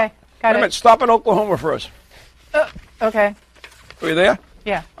 right. Okay. Oh, wait Got a minute. it. Stop in Oklahoma first. Okay. Are you there?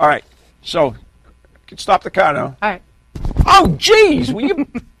 Yeah. All right. So, you can stop the car now. All right. Oh, geez. Will you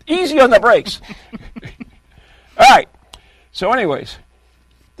easy on the brakes? All right. So, anyways,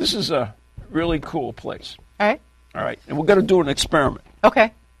 this is a really cool place. All right. All right. And we're going to do an experiment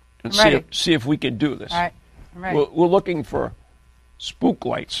Okay. and I'm ready. see if we can do this. All right. I'm ready. We're looking for spook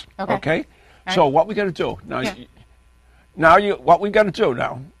lights. Okay. All So right. what we got to do now? Yeah. What we got to do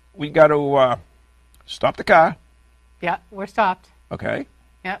now? We got to stop the car. Yeah. We're stopped. Okay.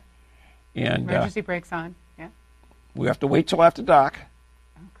 Yeah. And Emergency brakes on. Yeah. we have to wait till after dark,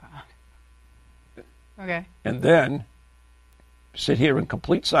 Oh, God. Okay. and then sit here in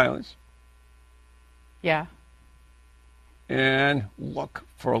complete silence Yeah. and look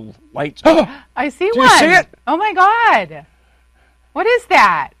for lights. I see Do one. you see it? Oh, my God. What is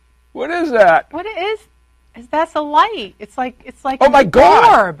that? What is that? What is that's a light. It's like Oh my an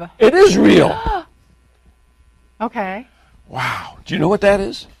God! orb. It is real. Okay. Wow. Do you know what that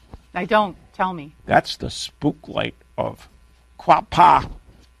is? I don't. Tell me. That's the spook light of Quapaw,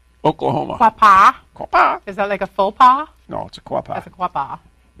 Oklahoma. Quapaw. Quapaw. Is that like a faux pas? No, it's a Quapaw. That's a quapaw.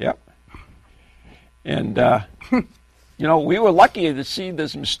 Yep. And, you know, we were lucky to see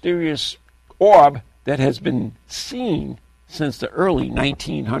this mysterious orb that has been seen since the early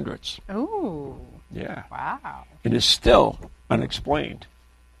 1900s. Ooh. Yeah. Wow. It is still unexplained.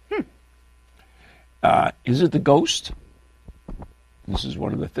 Is it the ghost? This is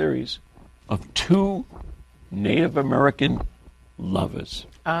one of the theories of two Native American lovers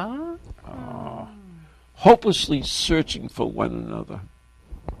Oh. hopelessly searching for one another.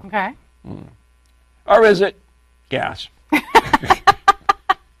 Okay. Or is it gas?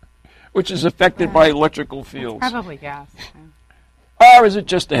 Which is affected by electrical fields. Probably gas. Yeah. Or is it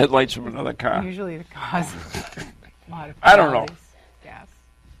just the headlights from another car? Usually the cause. A lot of I don't know. fatalities. Gas.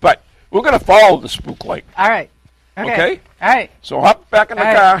 But we're going to follow the spook light. All right. Okay. Okay. All right. So hop back in the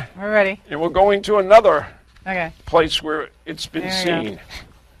All right. car, We're ready. and we're going to another Okay. place where it's been There you go. seen.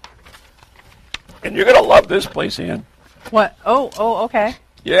 And you're going to love this place, Ann. What? Oh, okay.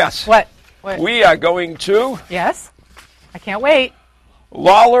 Yes. What? What? We are going to Yes. I can't wait.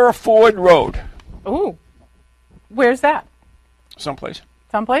 Lawler Ford Road. Ooh. Where's that? Someplace.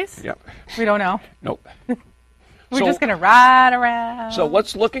 Someplace? Yep. We don't know. Nope. We're So- just going to ride around. So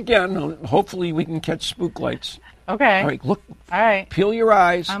let's look again. Hopefully we can catch spook lights. Okay. All right, look. All right. Peel your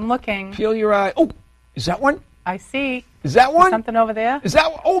eyes. I'm looking. Peel your eye. Oh, is that one? I see Is that one? something over there. Is that?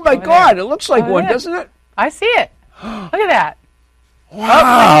 Oh my Over God! there. It looks like Over one, there. doesn't it? I see it. Look at that.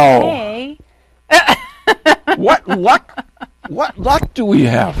 Wow! Hey. What luck! What luck do we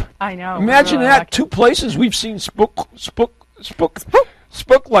have? I know. Imagine We're that. lucky. Two places we've seen spook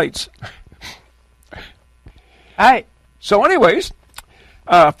lights. All right. So, anyways,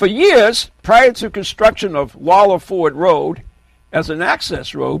 for years prior to construction of Lawler Ford Road as an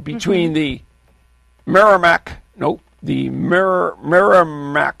access road between the Merrimack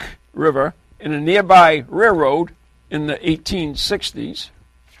River and a nearby railroad in the 1860s,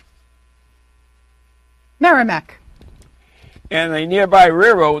 Merrimack. and a nearby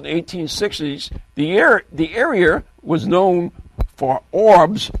railroad in the 1860s, the area was known for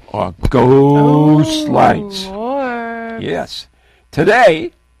orbs or ghost lights. Lord. Yes.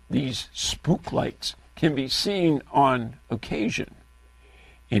 Today, these spook lights can be seen on occasion.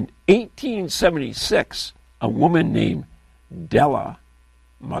 In 1876, a woman named Della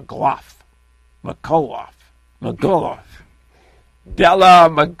McGough, Della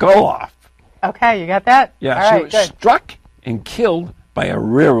McGough. Okay, you got that? Yeah, All she right, was good. struck and killed by a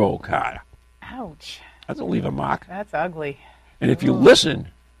railroad car. Ouch. That'll leave a mark. That's ugly. And if you listen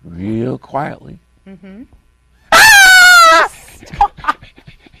real quietly,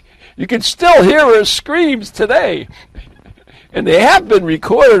 you can still hear her screams today. And they have been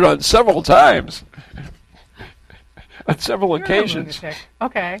recorded on several times, on several You're a occasions. lunatic.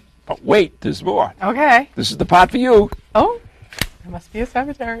 Okay. But wait, there's more. Okay. This is the part for you. Oh, there must be a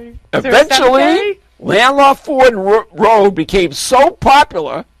cemetery. Is there a Eventually, cemetery? Landlaw Ford Road became so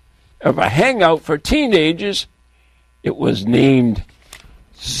popular of a hangout for teenagers, it was named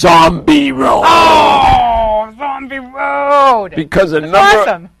Zombie Road. Oh, Zombie Road. Because a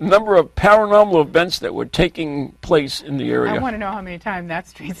awesome. number of paranormal events that were taking place in the I area. want to know how many times that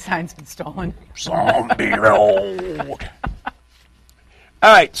street sign's been stolen. Zombie Road.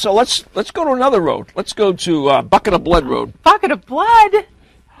 All right, so let's go to another road. Let's go to Bucket of Blood Road. Bucket of blood.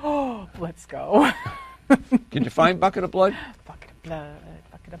 Oh, let's go. Can you find Bucket of Blood? Bucket of blood.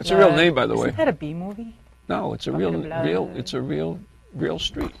 Bucket of That's a blood. real name, by the way. Isn't that a B movie? No, it's a Bucket of blood. it's a real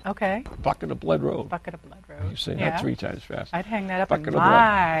street. Okay. Bucket of Blood Road. Bucket of blood road. You say Yeah. that 3 times fast. I'd hang that up Bucket in of blood.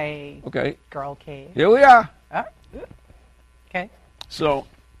 my Okay, girl cave. here we are. Ah, okay. So,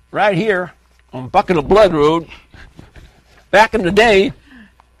 right here on Bucket of Blood Road, back in the day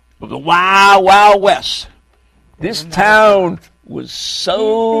of the Wild Wild West, this town was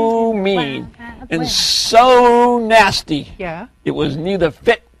so mean and so nasty. Yeah. It was neither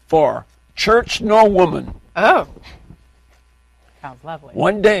fit for church nor woman. Oh. Sounds lovely.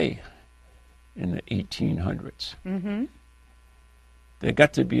 One day in the 1800s, there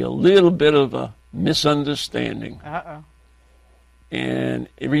got to be a little bit of a misunderstanding, Uh-oh. and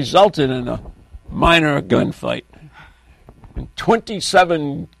it resulted in a minor gunfight. And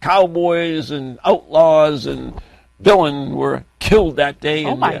 27 cowboys and outlaws and villains were killed that day,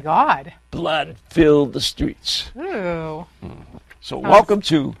 Oh, and my their God. blood filled the streets. Ooh. So welcome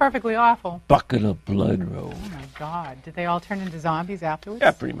to Perfectly awful. Bucket of Blood Road. Oh, my God. Did they all turn into zombies afterwards? Yeah,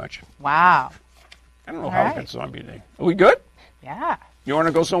 pretty much. Wow. I don't know All how right. it got zombie name. Are we good? Yeah. You want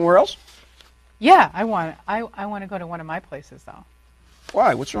to go somewhere else? Yeah, I want to go to one of my places, though.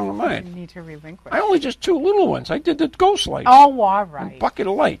 Why? What's wrong with I mine? need to relinquish. I only just 2 little ones. I did the ghost light. Oh, all right. Bucket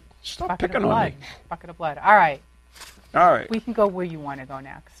of light. Stop Bucket picking of on blood. me. Bucket of blood. All right. All right, We can go where you want to go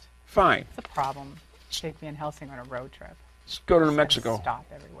next. fine. It's a problem. Take Van Helsing on a road trip. Let's go to New Just gotta Mexico. Stop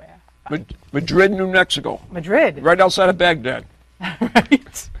everywhere. Madrid, New Mexico. Madrid. Right outside of Baghdad.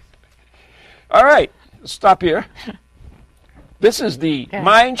 Right. All right, let's stop here. This is the Okay.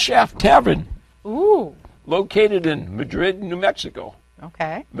 Mine Shaft Tavern, Ooh. located in Madrid, New Mexico.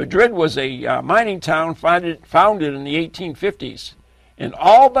 Okay. Madrid was a mining town founded in the 1850s and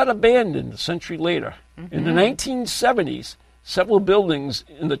all but abandoned a century later. In the 1970s, several buildings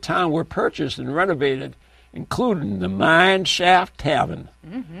in the town were purchased and renovated, including the Mine Shaft Tavern.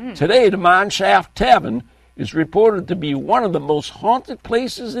 Today, the Mine Shaft Tavern is reported to be one of the most haunted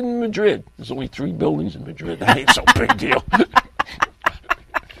places in Madrid. There's only 3 buildings in Madrid. That ain't so big deal.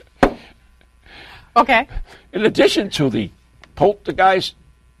 Okay. In addition to the poltergeist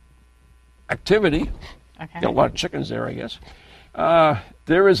activity, Okay. got a lot of chickens there, I guess.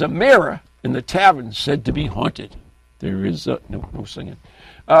 There is a mirror in the tavern said to be haunted. There is no singing.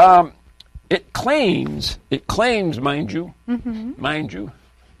 It claims, mind you,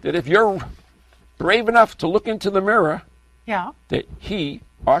 that if you're brave enough to look into the mirror, Yeah. that he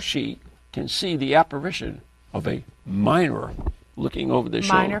or she can see the apparition of a miner looking over their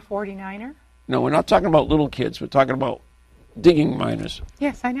Minor shoulder. 49er? No, we're not talking about little kids. We're talking about digging miners.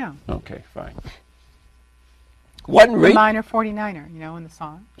 Yes, I know. Okay, fine. One The rate. minor 49er, you know, in the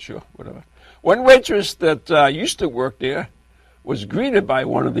song. Sure, whatever. One waitress that used to work there was greeted by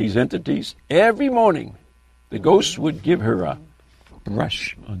one of these entities every morning. The ghost would give her a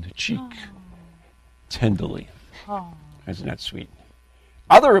brush on the cheek tenderly. Oh. Isn't that sweet?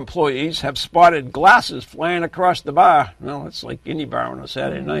 Other employees have spotted glasses flying across the bar. Well, it's like any bar on a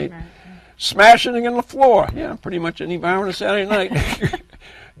Saturday night. Right. Smashing in the floor. Yeah, pretty much any bar on a Saturday night.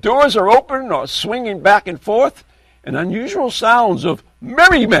 Doors are open or swinging back and forth, and unusual sounds of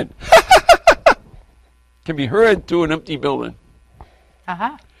merriment can be heard through an empty building.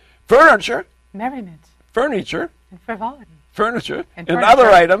 Aha. Furniture, Merriment furniture, and frivolity. furniture, And and furniture. other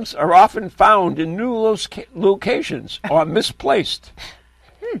items are often found in new locations or misplaced.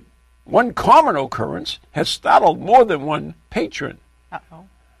 One common occurrence has startled more than one patron. Uh-oh.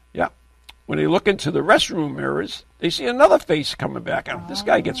 Yeah. When they look into the restroom mirrors, they see another face coming back. And this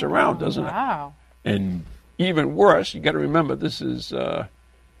guy gets around, doesn't it? Wow. And even worse, you got to remember, this is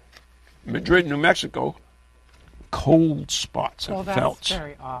Madrid, New Mexico. Cold spots Well, and that's felts.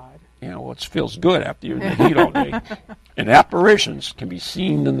 very odd. Yeah, well, it feels good after you're in the heat all day. And apparitions can be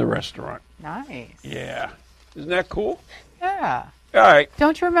seen in the restaurant. Nice. Yeah. Isn't that cool? Yeah. All right.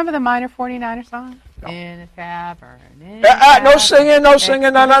 Don't you remember the Minor 49er song? No. In a tavern. No singing, no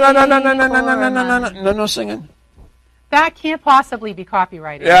singing. No, no, no, no, no, no, no, no, no, no, no, no, no singing. That can't possibly be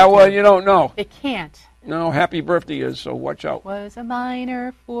copyrighted. Yeah, well, you don't know. It can't. No, happy birthday is, so watch out. Was a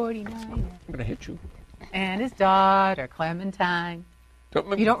minor 49er. I'm going to hit you. And his daughter, Clementine.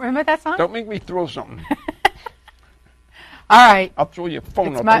 You don't remember that song? Don't make me throw something. All right. I'll throw your phone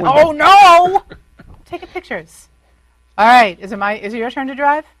It's out my, the window. oh, no! I'm taking pictures. All right. Is it your turn to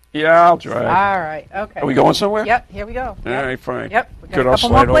drive? Yeah, I'll drive. All right. Okay. Are we going somewhere? Yep. Here we go. All right, fine. Yep. We got Good, a I'll couple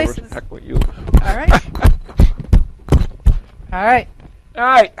slide more over. places. Heck with you. All right. All right. All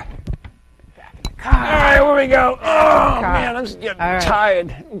right. Car. All right, here we go. Oh, man, I'm getting All right.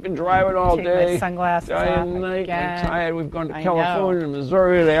 tired. We've been driving all Take day. my sunglasses Day off and night. again. I'm tired. We've gone to I California, know.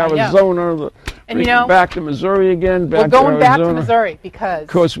 Missouri, to I know. Arizona, And you know, back to Missouri again. we're going back to Arizona. Missouri because Of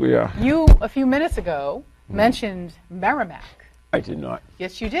course we are. you, a few minutes ago, mentioned Merrimack. I did not.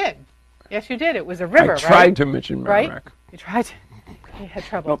 Yes, you did. Yes, you did. It was a river, I tried right? to mention Right? Merrimack. You tried to. You had I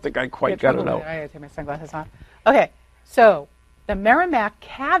trouble. don't think I You quite had got it trouble with out. I gotta take my sunglasses off. Okay, so the Merrimack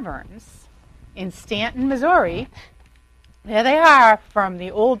Caverns in Stanton, Missouri. There they are from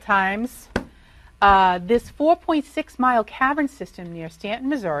the old times. This 4.6-mile cavern system near Stanton,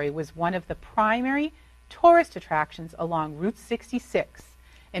 Missouri was one of the primary tourist attractions along Route 66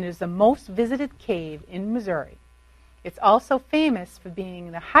 and is the most visited cave in Missouri. It's also famous for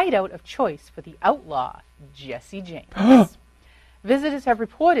being the hideout of choice for the outlaw Jesse James. Visitors have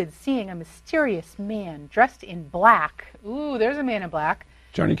reported seeing a mysterious man dressed in black. Ooh, there's a man in black.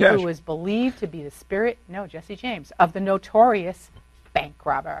 Johnny Cash. Who was believed to be the spirit, no, Jesse James, of the notorious bank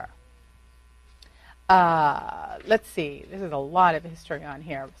robber. Let's see. There's a lot of history on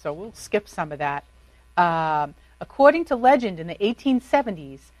here, so we'll skip some of that. According to legend, in the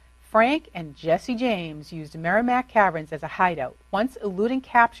 1870s, Frank and Jesse James used Merrimack Caverns as a hideout, once eluding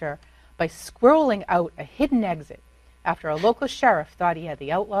capture by squirreling out a hidden exit after a local sheriff thought he had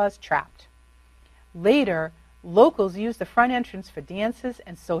the outlaws trapped. Later, locals used the front entrance for dances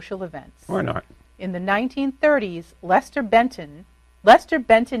and social events. Why not? In the 1930s, Lester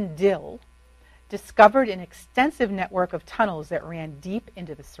Benton Dill discovered an extensive network of tunnels that ran deep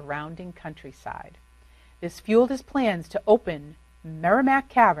into the surrounding countryside. This fueled his plans to open Merrimack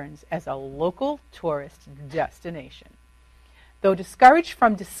Caverns as a local tourist destination. Though discouraged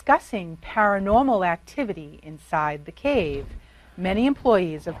from discussing paranormal activity inside the cave, many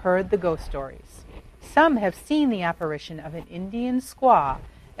employees have heard the ghost stories. Some have seen the apparition of an Indian squaw,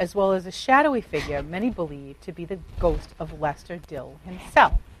 as well as a shadowy figure many believe to be the ghost of Lester Dill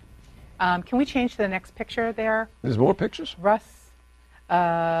himself. Can we change to the next picture there, There's more pictures? Russ?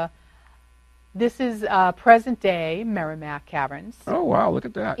 This is present-day Merrimack Caverns. Oh, wow, look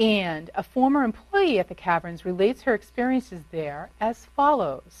at that. And a former employee at the caverns relates her experiences there as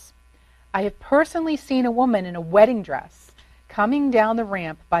follows. I have personally seen a woman in a wedding dress coming down the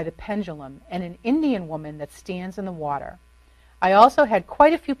ramp by the pendulum and an Indian woman that stands in the water. I also had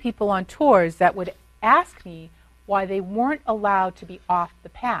quite a few people on tours that would ask me why they weren't allowed to be off the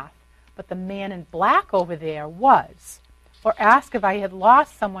path, but the man in black over there was, or ask if I had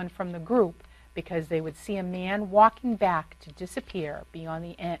lost someone from the group because they would see a man walking back to disappear beyond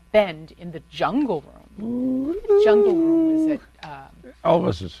the bend in the jungle room. The jungle room is at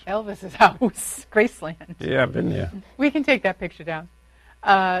Elvis's. house, Graceland. Yeah, I've been there. We can take that picture down.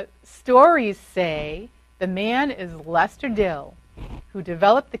 Stories say the man is Lester Dill, who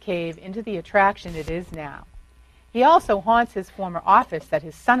developed the cave into the attraction it is now. He also haunts his former office that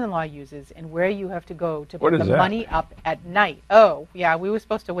his son-in-law uses and where you have to go to What put is the that? money up at night. Oh, yeah, we were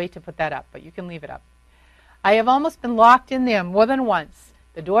supposed to wait to put that up, but you can leave it up. I have almost been locked in there more than once.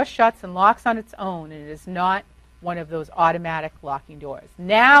 The door shuts and locks on its own, and it is not one of those automatic locking doors.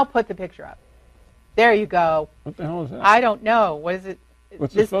 Now put the picture up. There you go. What the hell is that? I don't know. What is it?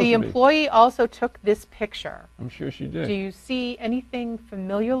 What's it supposed The to be? employee also took this picture. I'm sure she did. Do you see anything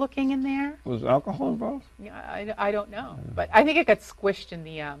familiar looking in there? Was alcohol involved? Yeah, I don't know, but I think it got squished in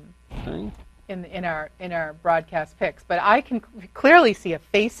the Thing? in our broadcast pics. But I can clearly see a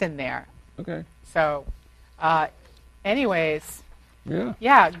face in there. Okay. So, anyways,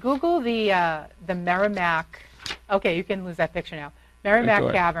 Yeah. Google the Merrimack. Okay, you can lose that picture now. Merrimack Go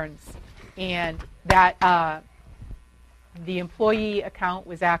ahead. Caverns, and that The employee account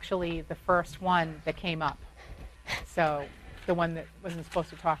was actually the first one that came up. So the one that wasn't supposed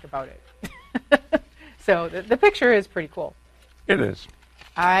to talk about it. So the picture is pretty cool. It is.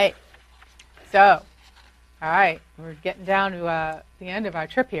 All right. So, all right, we're getting down to the end of our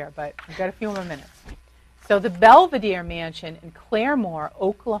trip here, but we've got a few more minutes. So the Belvedere Mansion in Claremore,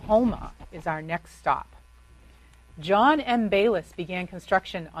 Oklahoma is our next stop. John M. Bayliss began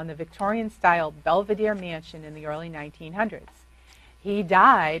construction on the Victorian-style Belvedere Mansion in the early 1900s. He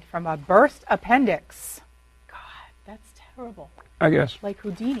died from a burst appendix. God, that's terrible. I guess. Like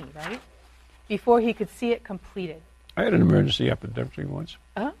Houdini, right? Before he could see it completed. I had an emergency appendectomy once.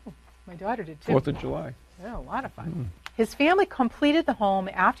 Oh, my daughter did too. 4th of July. Yeah, a lot of fun. His family completed the home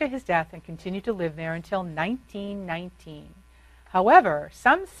after his death and continued to live there until 1919. However,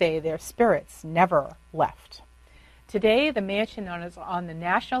 some say their spirits never left. Today, the mansion is on the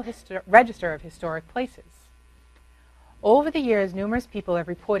National Register of Historic Places. Over the years, numerous people have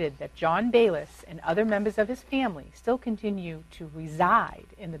reported that John Bayliss and other members of his family still continue to reside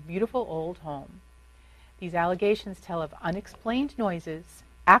in the beautiful old home. These allegations tell of unexplained noises,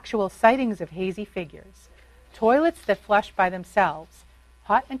 actual sightings of hazy figures, toilets that flush by themselves,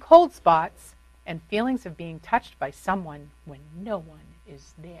 hot and cold spots, and feelings of being touched by someone when no one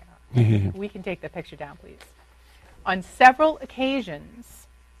is there. We can take the picture down, please. On several occasions,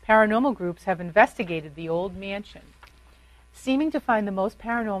 paranormal groups have investigated the old mansion, seeming to find the most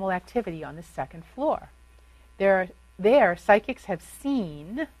paranormal activity on the second floor. There, psychics have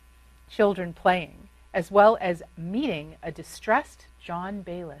seen children playing, as well as meeting a distressed John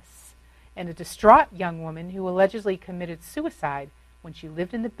Bayliss and a distraught young woman who allegedly committed suicide when she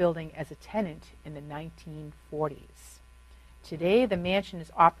lived in the building as a tenant in the 1940s. Today, the mansion is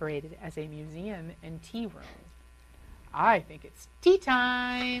operated as a museum and tea room. I think it's tea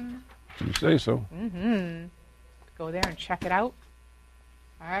time. You say so. Mm-hmm. Go there and check it out.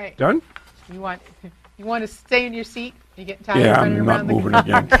 All right. Done? You want to stay in your seat? You getting tired Yeah, of running I'm not around moving the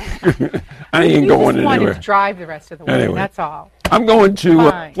car? again. I ain't going You just wanted anywhere. to drive the rest of the way. Anyway. That's all. I'm going to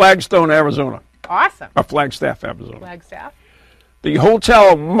Fine. Flagstone, Arizona. Awesome. Flagstaff, Arizona. Flagstaff. The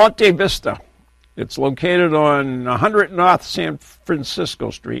Hotel Monte Vista. It's located on 100 North San Francisco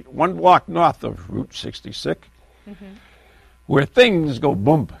Street, 1 block north of Route 66, where things go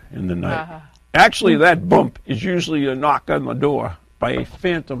bump in the night. Actually, that bump is usually a knock on the door by a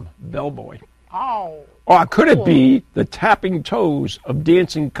phantom bellboy. Oh. Or could it be the tapping toes of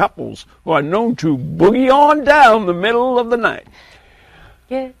dancing couples who are known to boogie on down the middle of the night?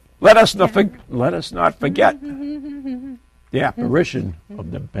 Yes. Let us not forget the apparition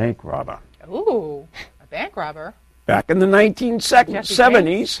of the bank robber. Ooh, a bank robber. Back in the Jesse 1970s,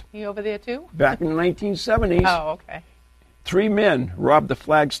 James? He over there too? back in the 1970s, Oh, okay. 3 men robbed the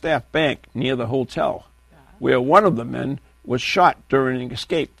Flagstaff Bank near the hotel, where one of the men was shot during an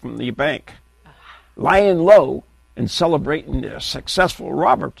escape from the bank. Lying low and celebrating their successful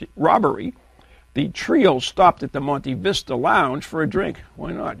robbery, the trio stopped at the Monte Vista Lounge for a drink.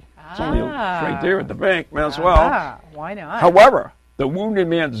 Why not? It's only right there at the bank, might as well. Why not? However, the wounded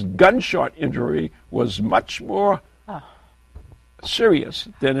man's gunshot injury was much more serious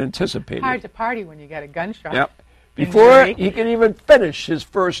than anticipated. Hard to party when you got a gunshot. Yep. Before injury. he could even finish his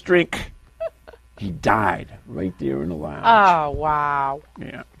first drink, he died right there in the lounge. Oh, wow.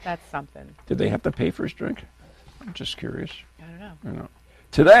 Yeah. That's something. Did they have to pay for his drink? I'm just curious. I don't know. You know.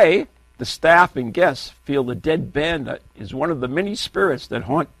 Today, the staff and guests feel the dead bandit is one of the many spirits that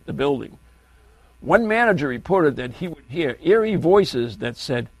haunt the building. One manager reported that he would hear eerie voices that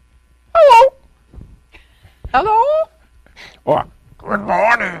said, "Hello," Hello? or "Good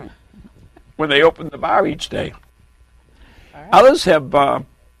morning," when they opened the bar each day. All right. Others have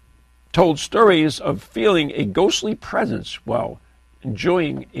told stories of feeling a ghostly presence while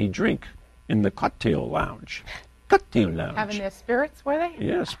enjoying a drink in the cocktail lounge. Cocktail lounge. Having their spirits, were they?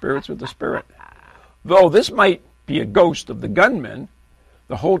 Yeah, spirits with the spirit. Though this might be a ghost of the gunman,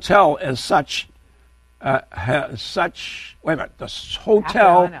 the hotel as such has such. Wait a minute. The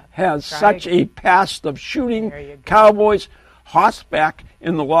hotel After has Try such again. a past of shooting There you go. cowboys horseback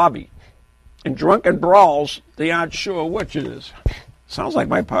in the lobby, and drunken brawls. They aren't sure which it is. Sounds like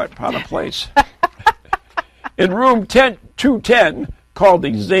my part of place. In room 210, called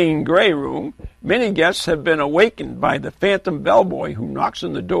the Zane Grey Room, many guests have been awakened by the phantom bellboy who knocks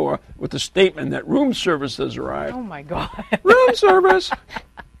on the door with the statement that room service has arrived. Oh, my God. Room service!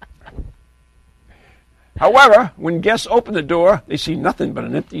 However, when guests open the door, they see nothing but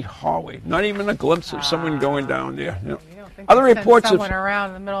an empty hallway. Not even a glimpse of someone going down there. You know. You don't think Other they send reports have someone around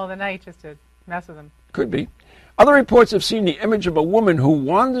in the middle of the night just to mess with them? Could be. Other reports have seen the image of a woman who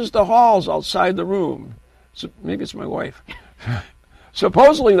wanders the halls outside the room. So maybe it's my wife.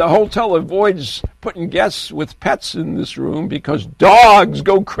 Supposedly, the hotel avoids putting guests with pets in this room because dogs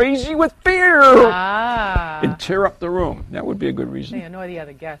go crazy with fear and tear up the room. That would be a good reason. They annoy the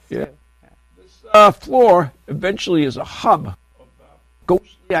other guests, Yeah. too. Yeah. This floor eventually is a hub of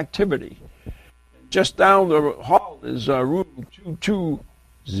ghostly activity. Just down the hall is room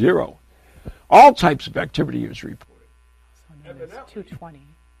 220. All types of activity is reported. So known as 220.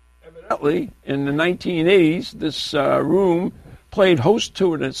 Evidently, in the 1980s, this room played host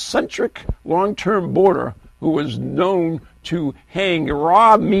to an eccentric long-term boarder who was known to hang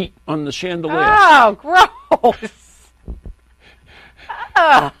raw meat on the chandelier. Oh, gross.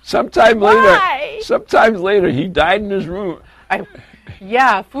 Sometimes later, he died in his room,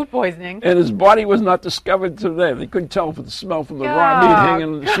 Yeah, food poisoning. and his body was not discovered till then. They couldn't tell from the smell from the raw meat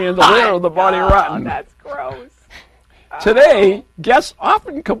hanging on the chandelier or the body rotten. That's gross. Today, guests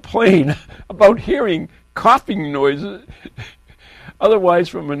often complain about hearing coughing noises, otherwise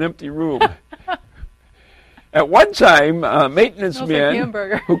from an empty room. At one time, a maintenance Smells like man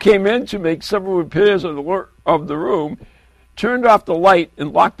hamburger. who came in to make several repairs of the room turned off the light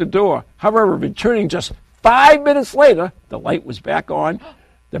and locked the door. However, returning just 5 minutes later, the light was back on,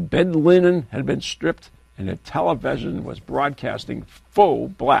 the bed linen had been stripped, and the television was broadcasting full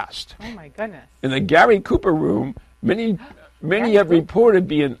blast. Oh, my goodness. In the Gary Cooper room, many have reported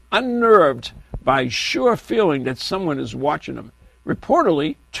being unnerved by sure feeling that someone is watching them.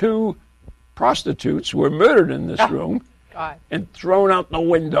 Reportedly, 2 prostitutes were murdered in this room God. and thrown out the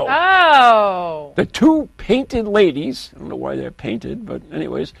window. Oh. The 2 painted ladies, I don't know why they're painted, but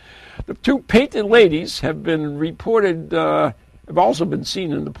anyways, the 2 painted ladies have been reported, have also been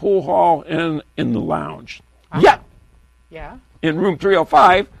seen in the pool hall and in the lounge. Yet, Yeah. in room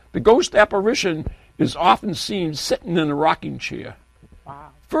 305, the ghost apparition is often seen sitting in a rocking chair. Wow.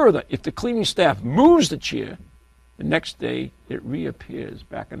 Further, if the cleaning staff moves the chair, the next day it reappears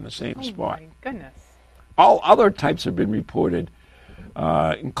back in the same Oh, spot. my goodness. All other types have been reported,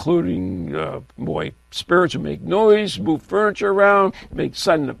 including, spirits who make noise, move furniture around, make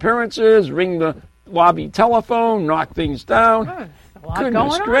sudden appearances, ring the lobby telephone, knock things down. Oh, there's a lot Goodness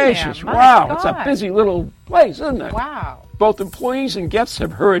going on gracious, there. My wow, it's a God. busy little place, isn't it? Wow. Both employees and guests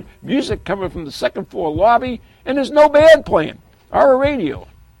have heard music coming from the second floor lobby, and there's no band playing or a radio.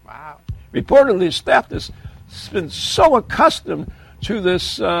 Wow. Reportedly, the staff has been so accustomed to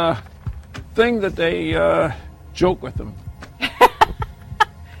this thing that they joke with them.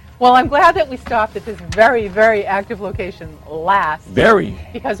 Well, I'm glad that we stopped at this very, very active location last Very.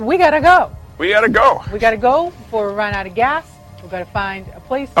 because we got to go. We gotta go. We got to go before we run out of gas. We've got to find a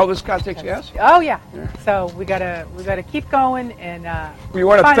place. Oh, this car takes gas? Oh, yeah. So we got to keep going and We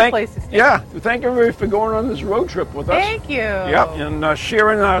want to find a thank, place to stay. yeah, thank everybody for going on this road trip with us. Thank you. Yep, and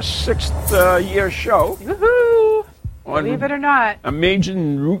sharing our 6th year show Woohoo! on Believe it or not,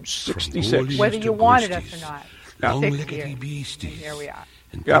 Amazing Route 66. whether you wanted us or not, Yeah. 6 years, and here we are.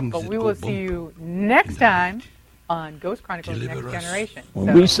 Yep. But we will see you next time on Ghost Chronicles Next Generation. When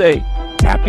So- we say happy